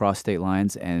to cross state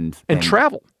lines and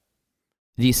travel.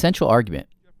 The essential argument,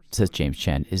 says James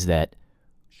Chen, is that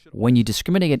when you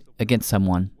discriminate against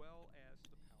someone,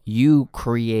 you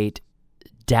create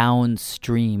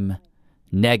downstream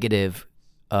negative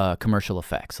commercial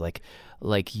effects.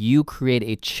 Like you create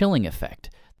a chilling effect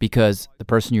because the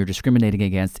person you're discriminating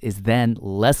against is then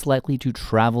less likely to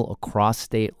travel across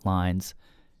state lines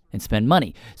and spend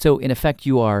money. So in effect,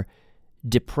 you are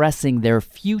depressing their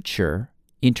future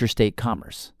interstate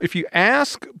commerce. If you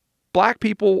ask black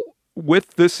people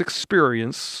with this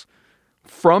experience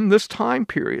from this time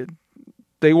period,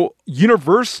 they will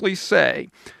universally say,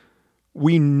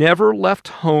 we never left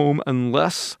home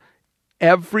unless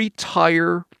every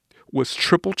tire was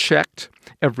triple checked,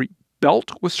 every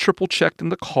belt was triple checked in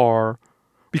the car,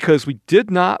 because we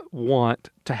did not want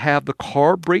to have the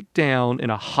car break down in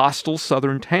a hostile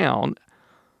southern town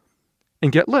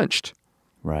and get lynched.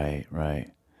 Right.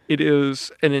 It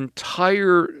is an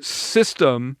entire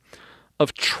system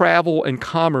of travel and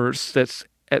commerce that's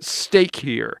at stake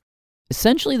here.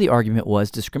 Essentially, the argument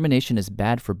was discrimination is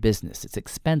bad for business. It's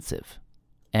expensive.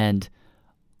 And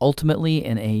ultimately,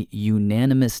 in a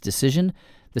unanimous decision,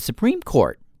 The Supreme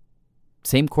Court,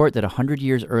 same court that 100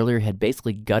 years earlier had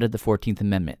basically gutted the 14th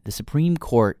Amendment, the Supreme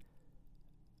Court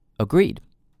agreed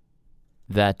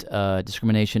that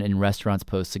discrimination in restaurants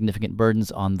posed significant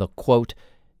burdens on the, quote,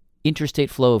 interstate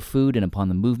flow of food and upon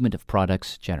the movement of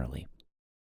products generally.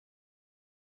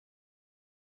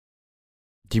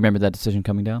 Do you remember that decision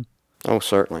coming down? Oh,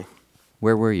 certainly.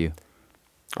 Where were you?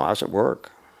 Oh, I was at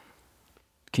work.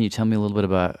 Can you tell me a little bit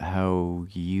about how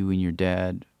you and your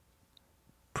dad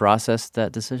processed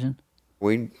that decision?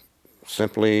 We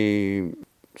simply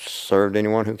served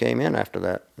anyone who came in after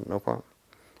that, no problem.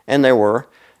 And there were.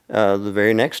 The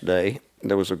very next day,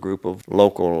 there was a group of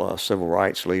local civil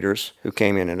rights leaders who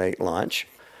came in and ate lunch.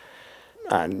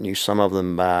 I knew some of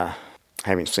them by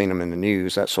having seen them in the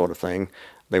news, that sort of thing.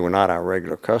 They were not our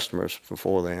regular customers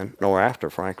before then, nor after,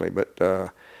 frankly, but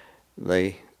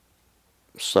they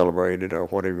celebrated, or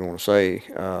whatever you want to say,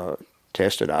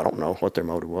 tested. I don't know what their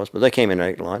motive was, but they came in and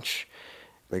ate lunch.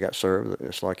 They got served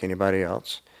just like anybody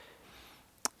else.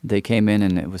 They came in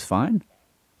and it was fine?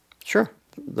 Sure.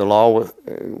 The law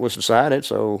was decided,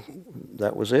 so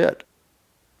that was it.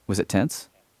 Was it tense?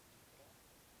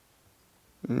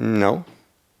 No.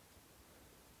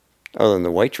 Other than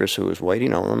the waitress who was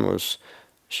waiting on them,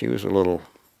 she was a little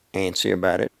antsy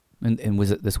about it. And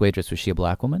was it this waitress, was she a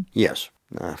black woman? Yes.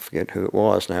 I forget who it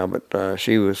was now, but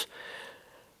she was,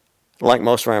 like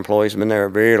most of our employees, had been there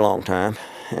a very long time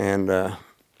and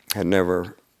had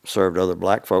never served other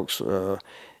black folks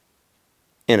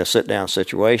in a sit-down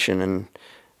situation.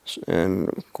 And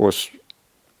of course,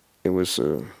 it was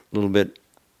a little bit,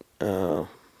 I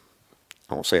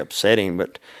won't say upsetting,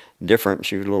 but different.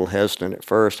 She was a little hesitant at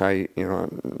first.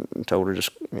 Told her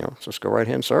just go right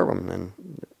ahead and serve them. And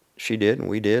she did, and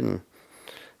we did, and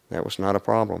that was not a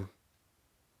problem.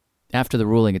 After the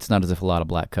ruling, it's not as if a lot of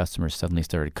black customers suddenly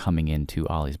started coming into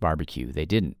Ollie's Barbecue. They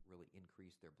didn't.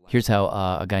 Here's how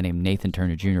a guy named Nathan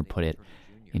Turner Jr. put it.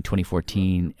 In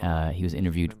 2014, he was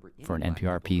interviewed for an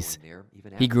NPR piece.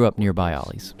 He grew up nearby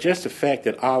Ollie's. Just the fact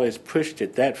that Ollie's pushed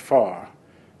it that far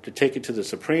to take it to the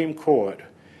Supreme Court,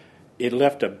 it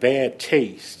left a bad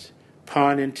taste,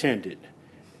 pun intended,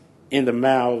 in the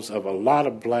mouths of a lot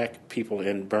of black people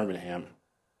in Birmingham.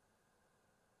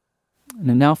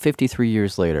 And now 53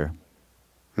 years later,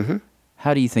 mm-hmm.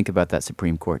 How do you think about that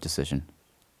Supreme Court decision?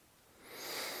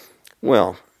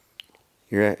 Well,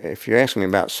 if you're asking me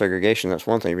about segregation, that's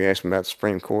one thing. If you're asking me about the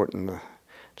Supreme Court and the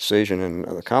decision in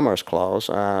the Commerce Clause,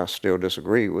 I still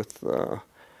disagree with.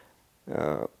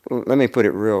 Let me put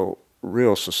it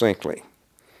real succinctly.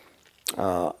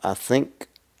 I think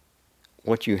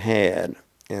what you had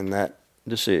in that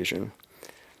decision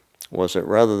was that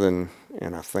rather than,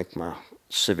 and I think my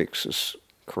civics is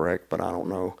correct, but I don't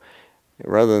know,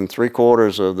 rather than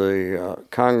 3/4 of the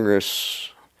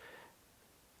Congress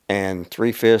and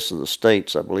 3/5 of the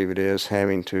states, I believe it is,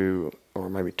 having to, or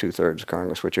maybe 2/3 of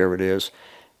Congress, whichever it is,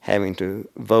 having to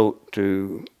vote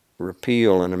to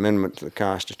repeal an amendment to the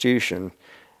Constitution,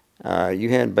 you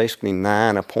had basically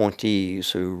 9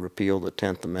 appointees who repealed the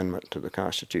 10th Amendment to the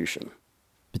Constitution.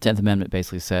 The 10th Amendment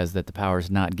basically says that the powers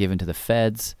not given to the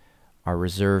feds are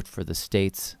reserved for the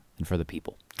states and for the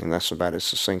people. And that's about as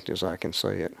succinct as I can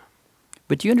say it.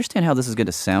 But do you understand how this is going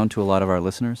to sound to a lot of our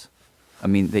listeners? I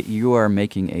mean, that you are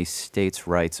making a states'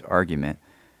 rights argument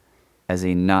as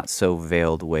a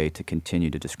not-so-veiled way to continue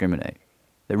to discriminate.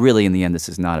 That really, in the end, this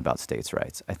is not about states'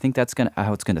 rights. I think that's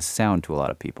how it's going to sound to a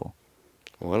lot of people.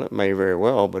 Well, it may very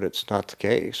well, but it's not the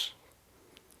case.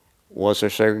 Was there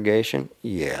segregation?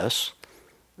 Yes.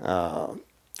 Were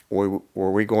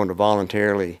we going to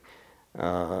voluntarily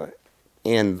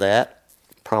end that?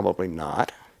 Probably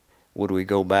not. Would we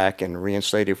go back and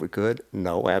reinstate if we could?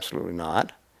 No, absolutely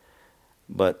not.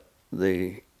 But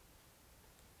the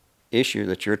issue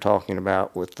that you're talking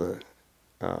about with the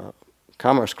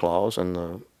Commerce Clause and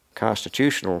the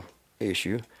constitutional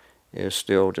issue is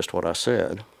still just what I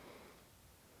said.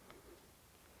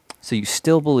 So you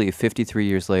still believe 53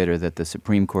 years later that the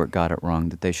Supreme Court got it wrong,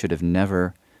 that they should have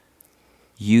never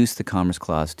used the Commerce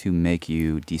Clause to make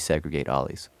you desegregate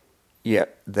Ollie's? Yeah,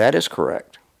 that is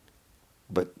correct.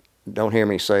 But don't hear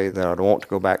me say that I don't want to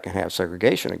go back and have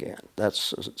segregation again.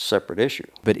 That's a separate issue.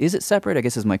 But is it separate? I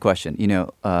guess is my question.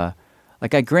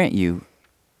 Like I grant you,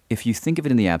 if you think of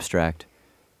it in the abstract,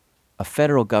 a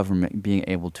federal government being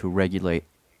able to regulate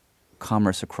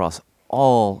commerce across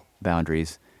all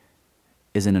boundaries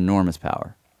is an enormous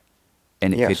power.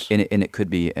 And it could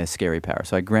be a scary power.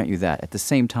 So I grant you that. At the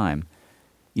same time,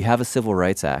 you have a Civil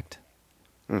Rights Act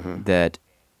that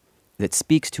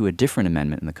speaks to a different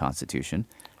amendment in the Constitution,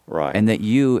 right? And that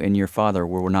you and your father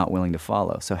were not willing to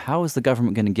follow. So how is the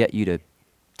government going to get you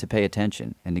to pay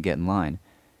attention and to get in line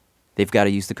they've got to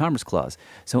use the Commerce Clause.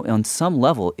 So on some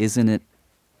level, isn't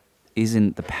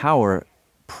the power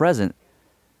present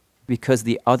because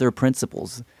the other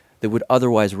principles that would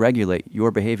otherwise regulate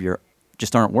your behavior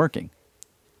just aren't working?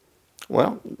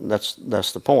 Well, that's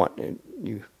the point.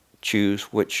 You choose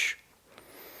which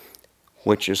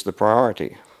is the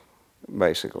priority,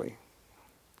 basically.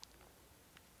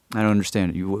 I don't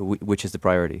understand. Which is the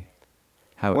priority?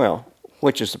 How? Well,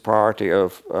 which is the priority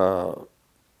of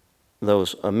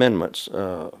those amendments?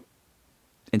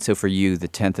 And so for you, the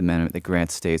 10th Amendment that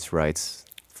grants states' rights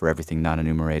for everything not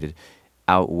enumerated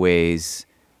outweighs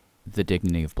the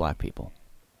dignity of black people?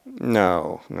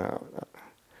 No.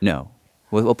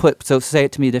 Well, so say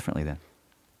it to me differently then.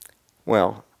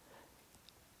 Well,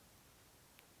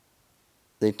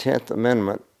 the 10th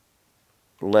Amendment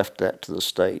left that to the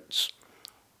states.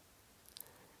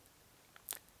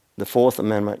 The 4th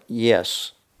Amendment,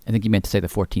 yes. I think you meant to say the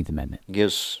 14th Amendment.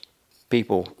 Gives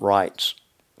people rights,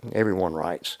 everyone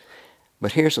rights.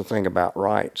 But here's the thing about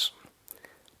rights.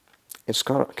 It's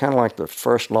kind of like the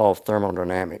first law of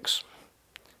thermodynamics.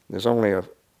 There's only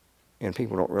and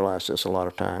people don't realize this a lot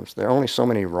of times, there are only so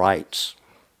many rights.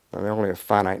 There are only a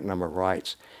finite number of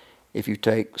rights. If you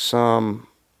take some,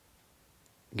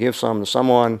 give some to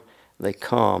someone, they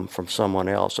come from someone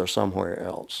else or somewhere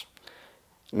else.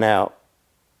 Now,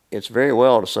 it's very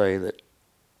well to say that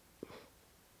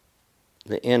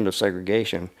the end of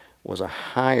segregation was a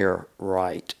higher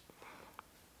right,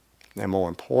 a more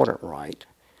important right,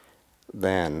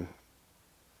 than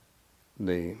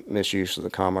the misuse of the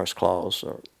Commerce Clause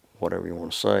or whatever you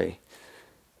want to say.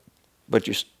 But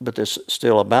there's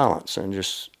still a balance, and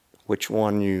just which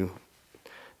one you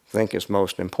think is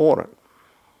most important.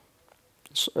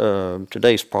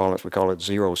 Today's parlance, we call it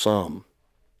zero sum.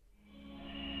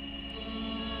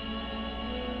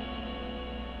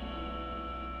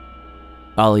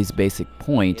 Ollie's basic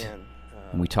point,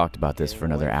 and we talked about this for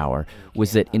another hour,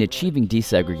 was that in achieving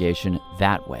desegregation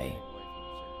that way,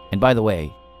 and by the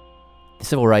way, the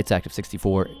Civil Rights Act of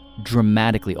 '64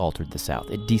 dramatically altered the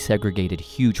South. It desegregated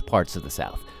huge parts of the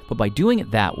South. But by doing it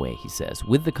that way, he says,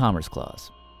 with the Commerce Clause,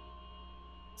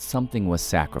 something was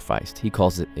sacrificed. He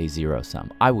calls it a zero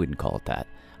sum. I wouldn't call it that.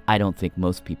 I don't think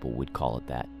most people would call it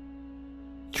that.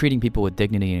 Treating people with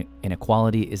dignity and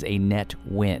equality is a net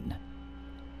win.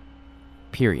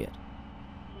 Period.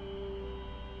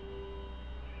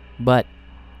 But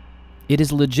it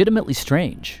is legitimately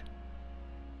strange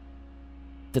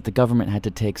that the government had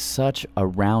to take such a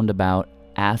roundabout,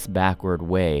 ass-backward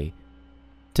way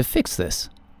to fix this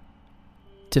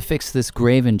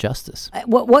grave injustice.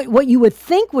 What you would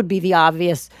think would be the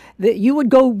obvious, that you would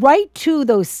go right to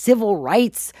those civil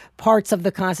rights parts of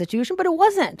the Constitution, but it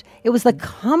wasn't. It was the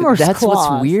Commerce Clause. That's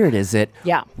what's weird, is that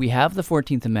yeah. We have the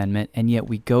 14th Amendment, and yet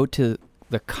we go to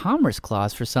the Commerce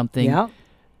Clause for something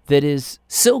that is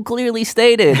so clearly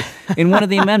stated in one of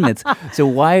the amendments. So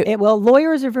why? Well,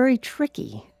 lawyers are very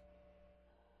tricky.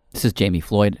 This is Jamie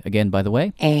Floyd again, by the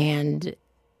way. And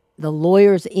the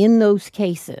lawyers in those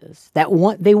cases, they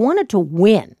wanted to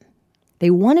win. They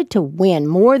wanted to win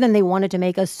more than they wanted to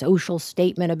make a social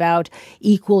statement about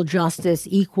equal justice,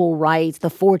 equal rights, the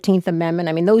 14th Amendment.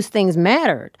 I mean, those things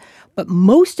mattered. But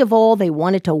most of all, they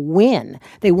wanted to win.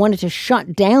 They wanted to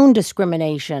shut down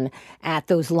discrimination at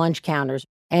those lunch counters.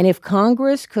 And if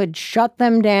Congress could shut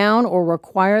them down or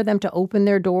require them to open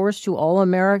their doors to all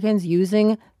Americans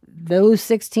using those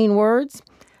 16 words,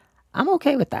 I'm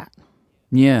okay with that.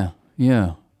 Yeah.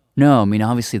 No, I mean,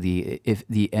 obviously if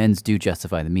the ends do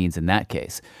justify the means in that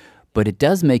case. But it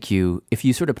does make you, if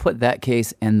you sort of put that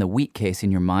case and the Wheat case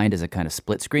in your mind as a kind of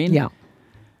split screen,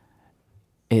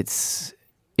 it's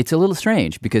a little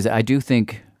strange, because I do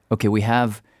think, okay, we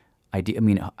have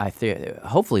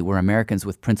hopefully we're Americans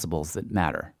with principles that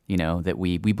matter, that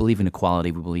we believe in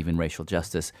equality, we believe in racial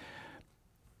justice,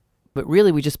 but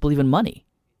really we just believe in money.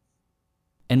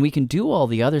 And we can do all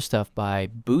the other stuff by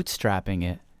bootstrapping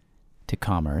it to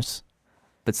commerce,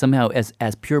 but somehow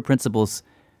as pure principles,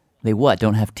 they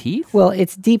don't have teeth? Well,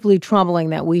 it's deeply troubling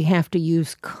that we have to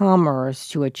use commerce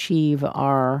to achieve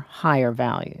our higher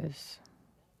values.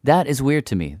 That is weird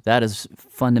to me. That is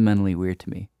fundamentally weird to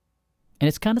me. And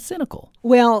it's kind of cynical.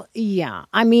 Well, yeah.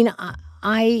 I mean,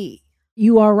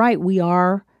 you are right. We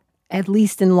are, at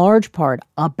least in large part,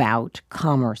 about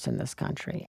commerce in this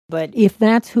country. But if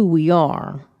that's who we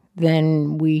are,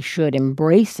 then we should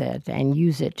embrace it and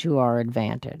use it to our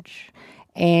advantage.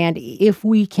 And if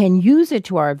we can use it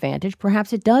to our advantage,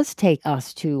 perhaps it does take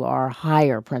us to our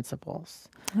higher principles.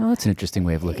 Oh, that's an interesting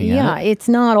way of looking at it. Yeah, it's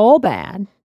not all bad.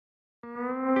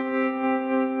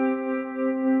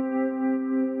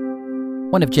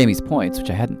 One of Jamie's points, which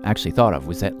I hadn't actually thought of,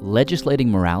 was that legislating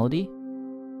morality,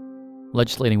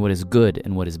 legislating what is good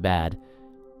and what is bad,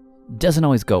 doesn't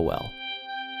always go well.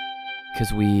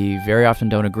 Because we very often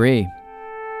don't agree.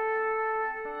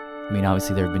 I mean,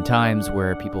 obviously there have been times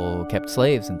where people kept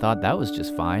slaves and thought that was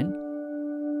just fine,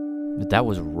 that that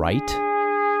was right.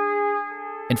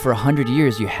 And for 100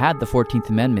 years you had the 14th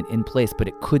Amendment in place, but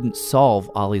it couldn't solve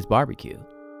Ollie's barbecue.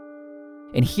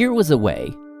 And here was a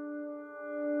way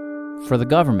for the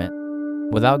government,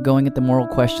 without going at the moral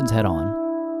questions head on,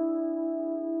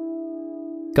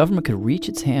 government could reach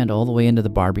its hand all the way into the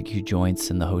barbecue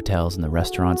joints and the hotels and the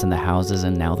restaurants and the houses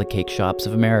and now the cake shops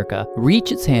of America,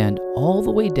 reach its hand all the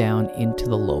way down into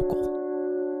the local.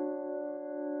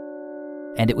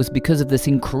 And it was because of this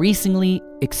increasingly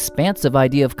expansive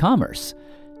idea of commerce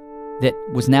that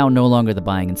was now no longer the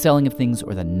buying and selling of things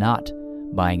or the not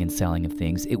buying and selling of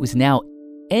things. It was now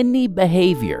any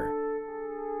behavior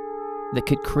that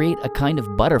could create a kind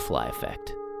of butterfly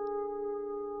effect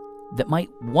that might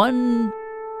one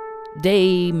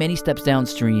day, many steps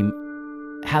downstream,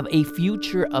 have a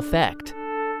future effect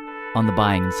on the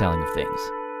buying and selling of things.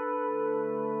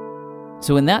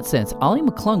 So in that sense, Ollie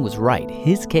McClung was right.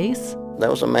 His case? That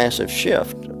was a massive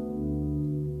shift.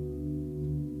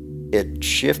 It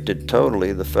shifted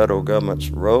totally the federal government's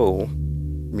role,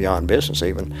 beyond business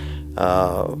even.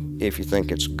 If you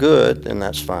think it's good, then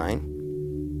that's fine,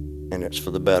 and it's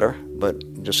for the better, but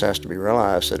it just has to be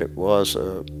realized that it was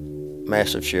a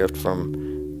massive shift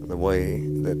from the way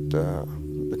that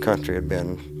the country had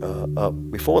been up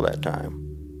before that time.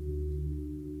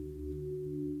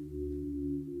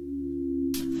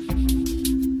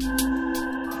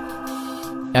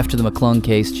 After the McClung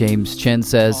case, James Chen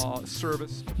says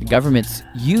the government's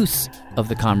use of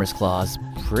the Commerce Clause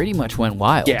pretty much went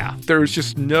wild. Yeah, there's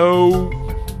just no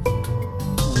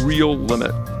real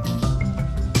limit.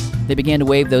 They began to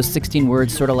wave those 16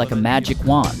 words sort of like a magic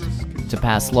wand to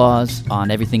pass laws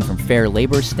on everything from fair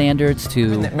labor standards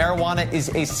to marijuana is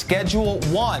a Schedule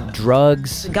 1.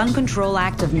 Drugs. The Gun Control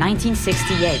Act of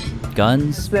 1968.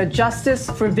 Guns. The Justice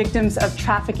for Victims of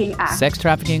Trafficking Act. Sex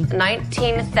trafficking.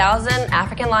 19,000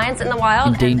 African lions in the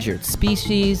wild. Endangered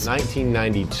species.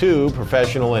 1992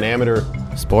 Professional and Amateur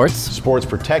Sports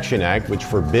Protection Act, which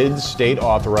forbids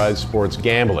state-authorized sports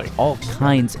gambling. All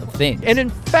kinds of things. And in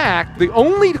fact, the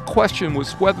only question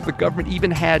was whether the government even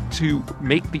had to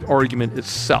make the argument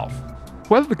itself,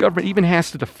 whether the government even has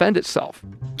to defend itself.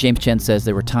 James Chen says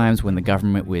there were times when the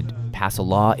government would pass a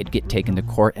law, it'd get taken to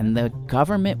court, and the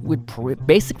government would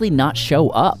basically not show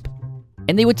up.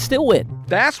 And they would still win.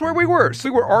 That's where we were.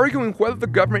 So we're arguing whether the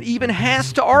government even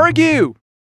has to argue.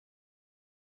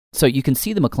 So you can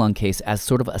see the McClung case as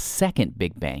sort of a second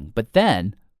Big Bang. But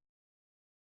then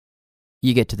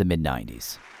you get to the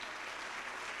mid-90s.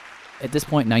 At this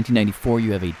point, in 1994,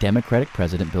 you have a Democratic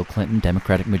president, Bill Clinton,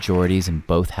 Democratic majorities in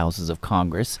both houses of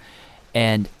Congress,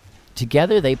 and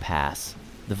together they pass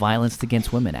the Violence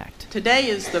Against Women Act. Today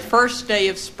is the first day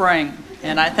of spring,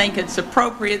 and I think it's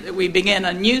appropriate that we begin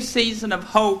a new season of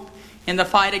hope in the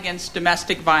fight against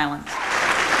domestic violence.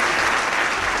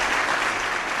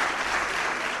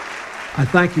 I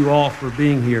thank you all for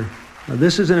being here.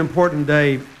 This is an important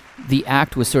day. The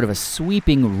act was sort of a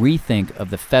sweeping rethink of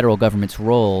the federal government's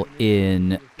role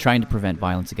in trying to prevent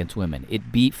violence against women.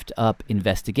 It beefed up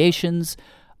investigations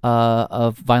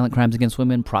of violent crimes against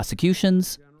women,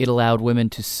 prosecutions. It allowed women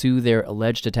to sue their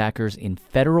alleged attackers in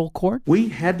federal court. We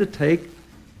had to take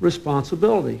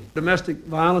responsibility. Domestic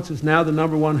violence is now the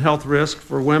 #1 health risk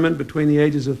for women between the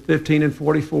ages of 15 and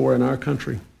 44 in our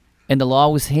country. And the law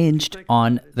was hinged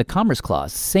on the Commerce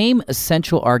Clause. Same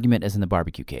essential argument as in the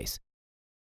barbecue case.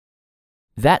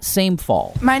 That same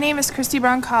fall. My name is Christy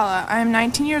Broncala. I am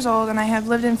 19 years old and I have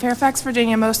lived in Fairfax,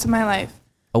 Virginia most of my life.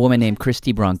 A woman named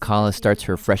Christy Broncala starts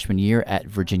her freshman year at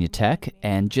Virginia Tech,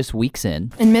 and just weeks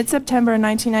in mid-September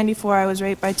 1994, I was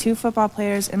raped by 2 football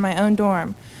players in my own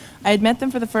dorm. I had met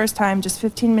them for the first time just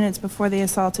 15 minutes before they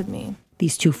assaulted me.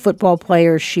 These 2 football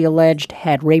players, she alleged,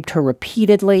 had raped her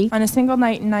repeatedly. On a single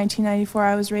night in 1994,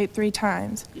 I was raped 3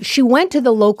 times. She went to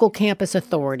the local campus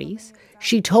authorities.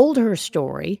 She told her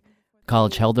story.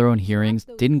 College held their own hearings,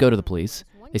 didn't go to the police.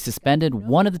 They suspended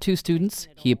one of the 2 students.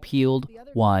 He appealed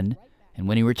one. And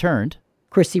when he returned,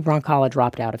 Christy Broncala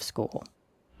dropped out of school.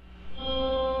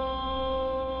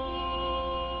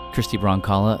 Christy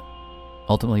Broncala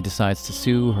ultimately decides to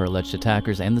sue her alleged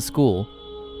attackers and the school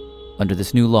under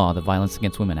this new law, the Violence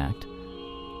Against Women Act.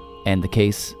 And the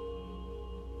case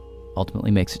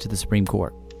ultimately makes it to the Supreme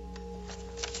Court.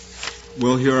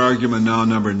 We'll hear argument now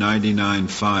number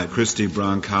 99-5, Christy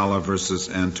Broncala versus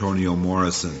Antonio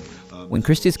Morrison. When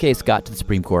Christie's case got to the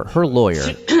Supreme Court, her lawyer,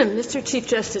 Mr. Chief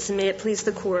Justice, and may it please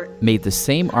the court, made the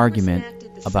same argument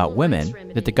about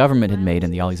women that the government had made in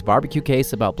the Ollie's Barbecue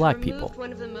case about black people.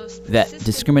 That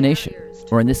discrimination,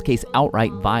 or in this case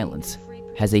outright violence,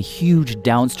 has a huge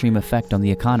downstream effect on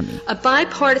the economy. A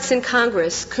bipartisan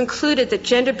Congress concluded that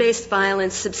gender-based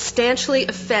violence substantially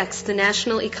affects the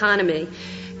national economy.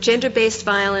 Gender-based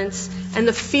violence and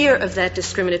the fear of that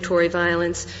discriminatory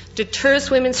violence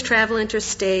deters women's travel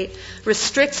interstate,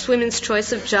 restricts women's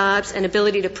choice of jobs and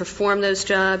ability to perform those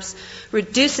jobs,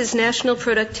 reduces national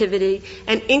productivity,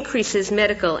 and increases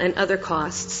medical and other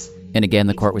costs. And again,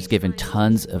 the court was given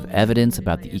tons of evidence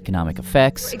about the economic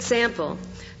effects. For example,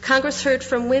 Congress heard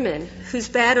from women whose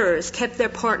batterers kept their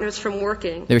partners from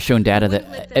working. They're shown data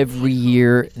that every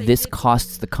year this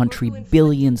costs the country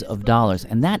billions of dollars,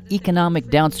 and that economic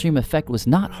downstream effect was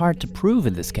not hard to prove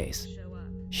in this case.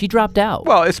 She dropped out.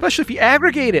 Well, especially if you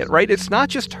aggregate it, right? It's not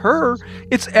just her,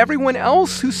 it's everyone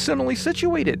else who's similarly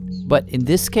situated. But in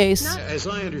this case, as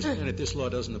I understand it, this law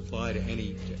doesn't apply to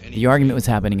any. The argument was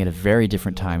happening at a very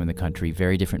different time in the country,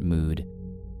 very different mood,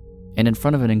 and in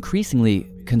front of an increasingly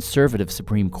conservative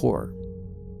Supreme Court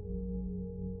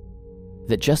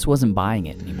that just wasn't buying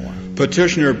it anymore.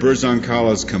 Petitioner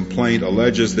Burzankala's complaint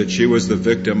alleges that she was the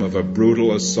victim of a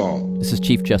brutal assault. This is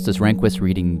Chief Justice Rehnquist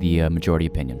reading the majority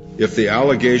opinion. If the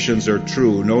allegations are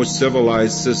true, no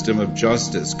civilized system of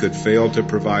justice could fail to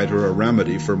provide her a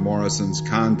remedy for Morrison's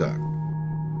conduct.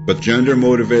 But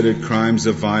gender-motivated crimes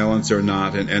of violence are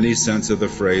not, in any sense of the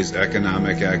phrase,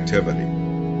 economic activity.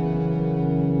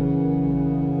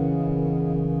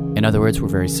 In other words, we're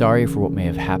very sorry for what may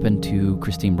have happened to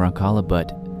Christine Brancala,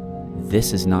 but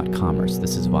this is not commerce,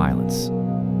 this is violence.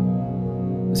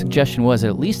 The suggestion was that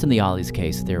at least in the Ollie's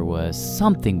case, there was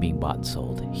something being bought and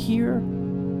sold. Here,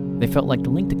 they felt like the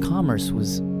link to commerce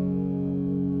was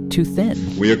too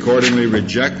thin. We accordingly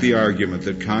reject the argument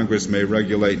that Congress may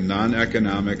regulate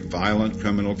non-economic, violent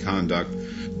criminal conduct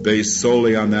based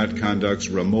solely on that conduct's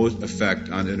remote effect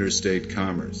on interstate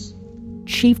commerce.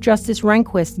 Chief Justice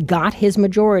Rehnquist got his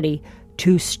majority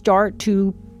to start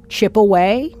to chip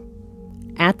away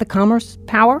at the commerce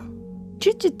power.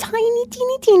 Just a tiny,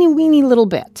 teeny, weeny little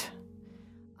bit.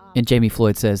 And Jamie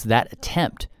Floyd says that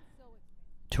attempt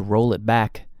to roll it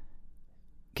back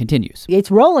continues.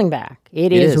 It's rolling back.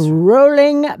 It is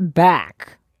rolling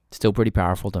back. Still pretty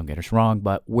powerful, don't get us wrong,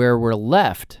 but where we're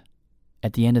left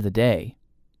at the end of the day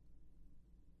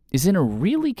is in a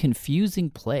really confusing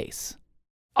place.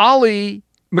 Ollie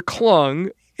McClung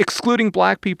excluding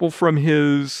black people from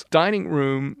his dining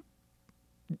room,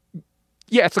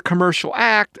 yeah, it's a commercial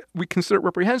act. We consider it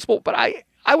reprehensible, but I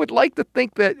would like to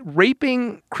think that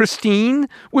raping Christine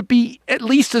would be at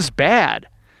least as bad.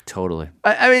 Totally.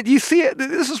 I mean, do you see it?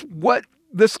 This is what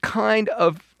this kind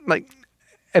of like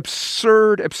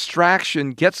absurd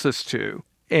abstraction gets us to.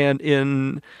 And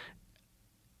in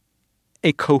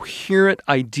a coherent,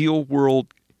 ideal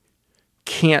world,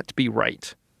 can't be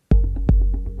right.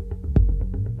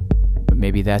 But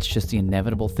maybe that's just the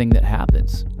inevitable thing that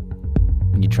happens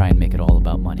when you try and make it all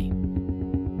about money.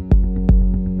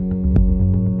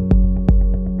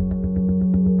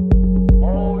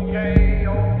 Oh yeah,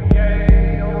 oh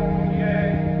yeah, oh yeah.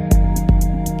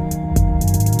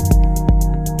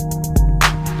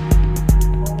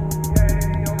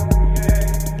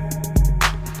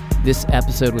 This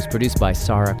episode was produced by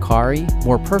Sarah Kari.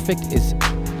 More Perfect is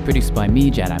produced by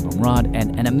me, Jad Abumrad,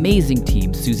 and an amazing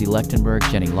team: Susie Lechtenberg,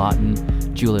 Jenny Lawton,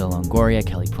 Julia Longoria,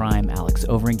 Kelly Prime, Alex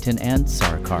Overington, and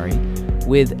Sarah Kari,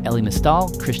 with Ellie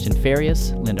Mistal, Christian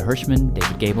Farias, Linda Hirschman,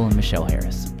 David Gable, and Michelle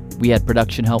Harris. We had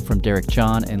production help from Derek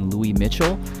John and Louis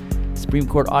Mitchell. Supreme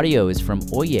Court audio is from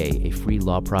Oye, a free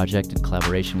law project in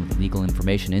collaboration with the Legal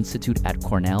Information Institute at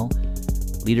Cornell.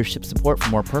 Leadership support for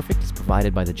More Perfect is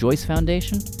provided by the Joyce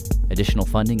Foundation. Additional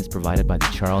funding is provided by the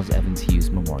Charles Evans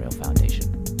Hughes Memorial Foundation.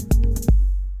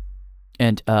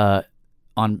 And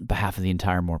on behalf of the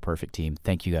entire More Perfect team,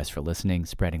 thank you guys for listening,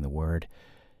 spreading the word.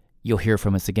 You'll hear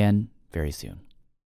from us again very soon.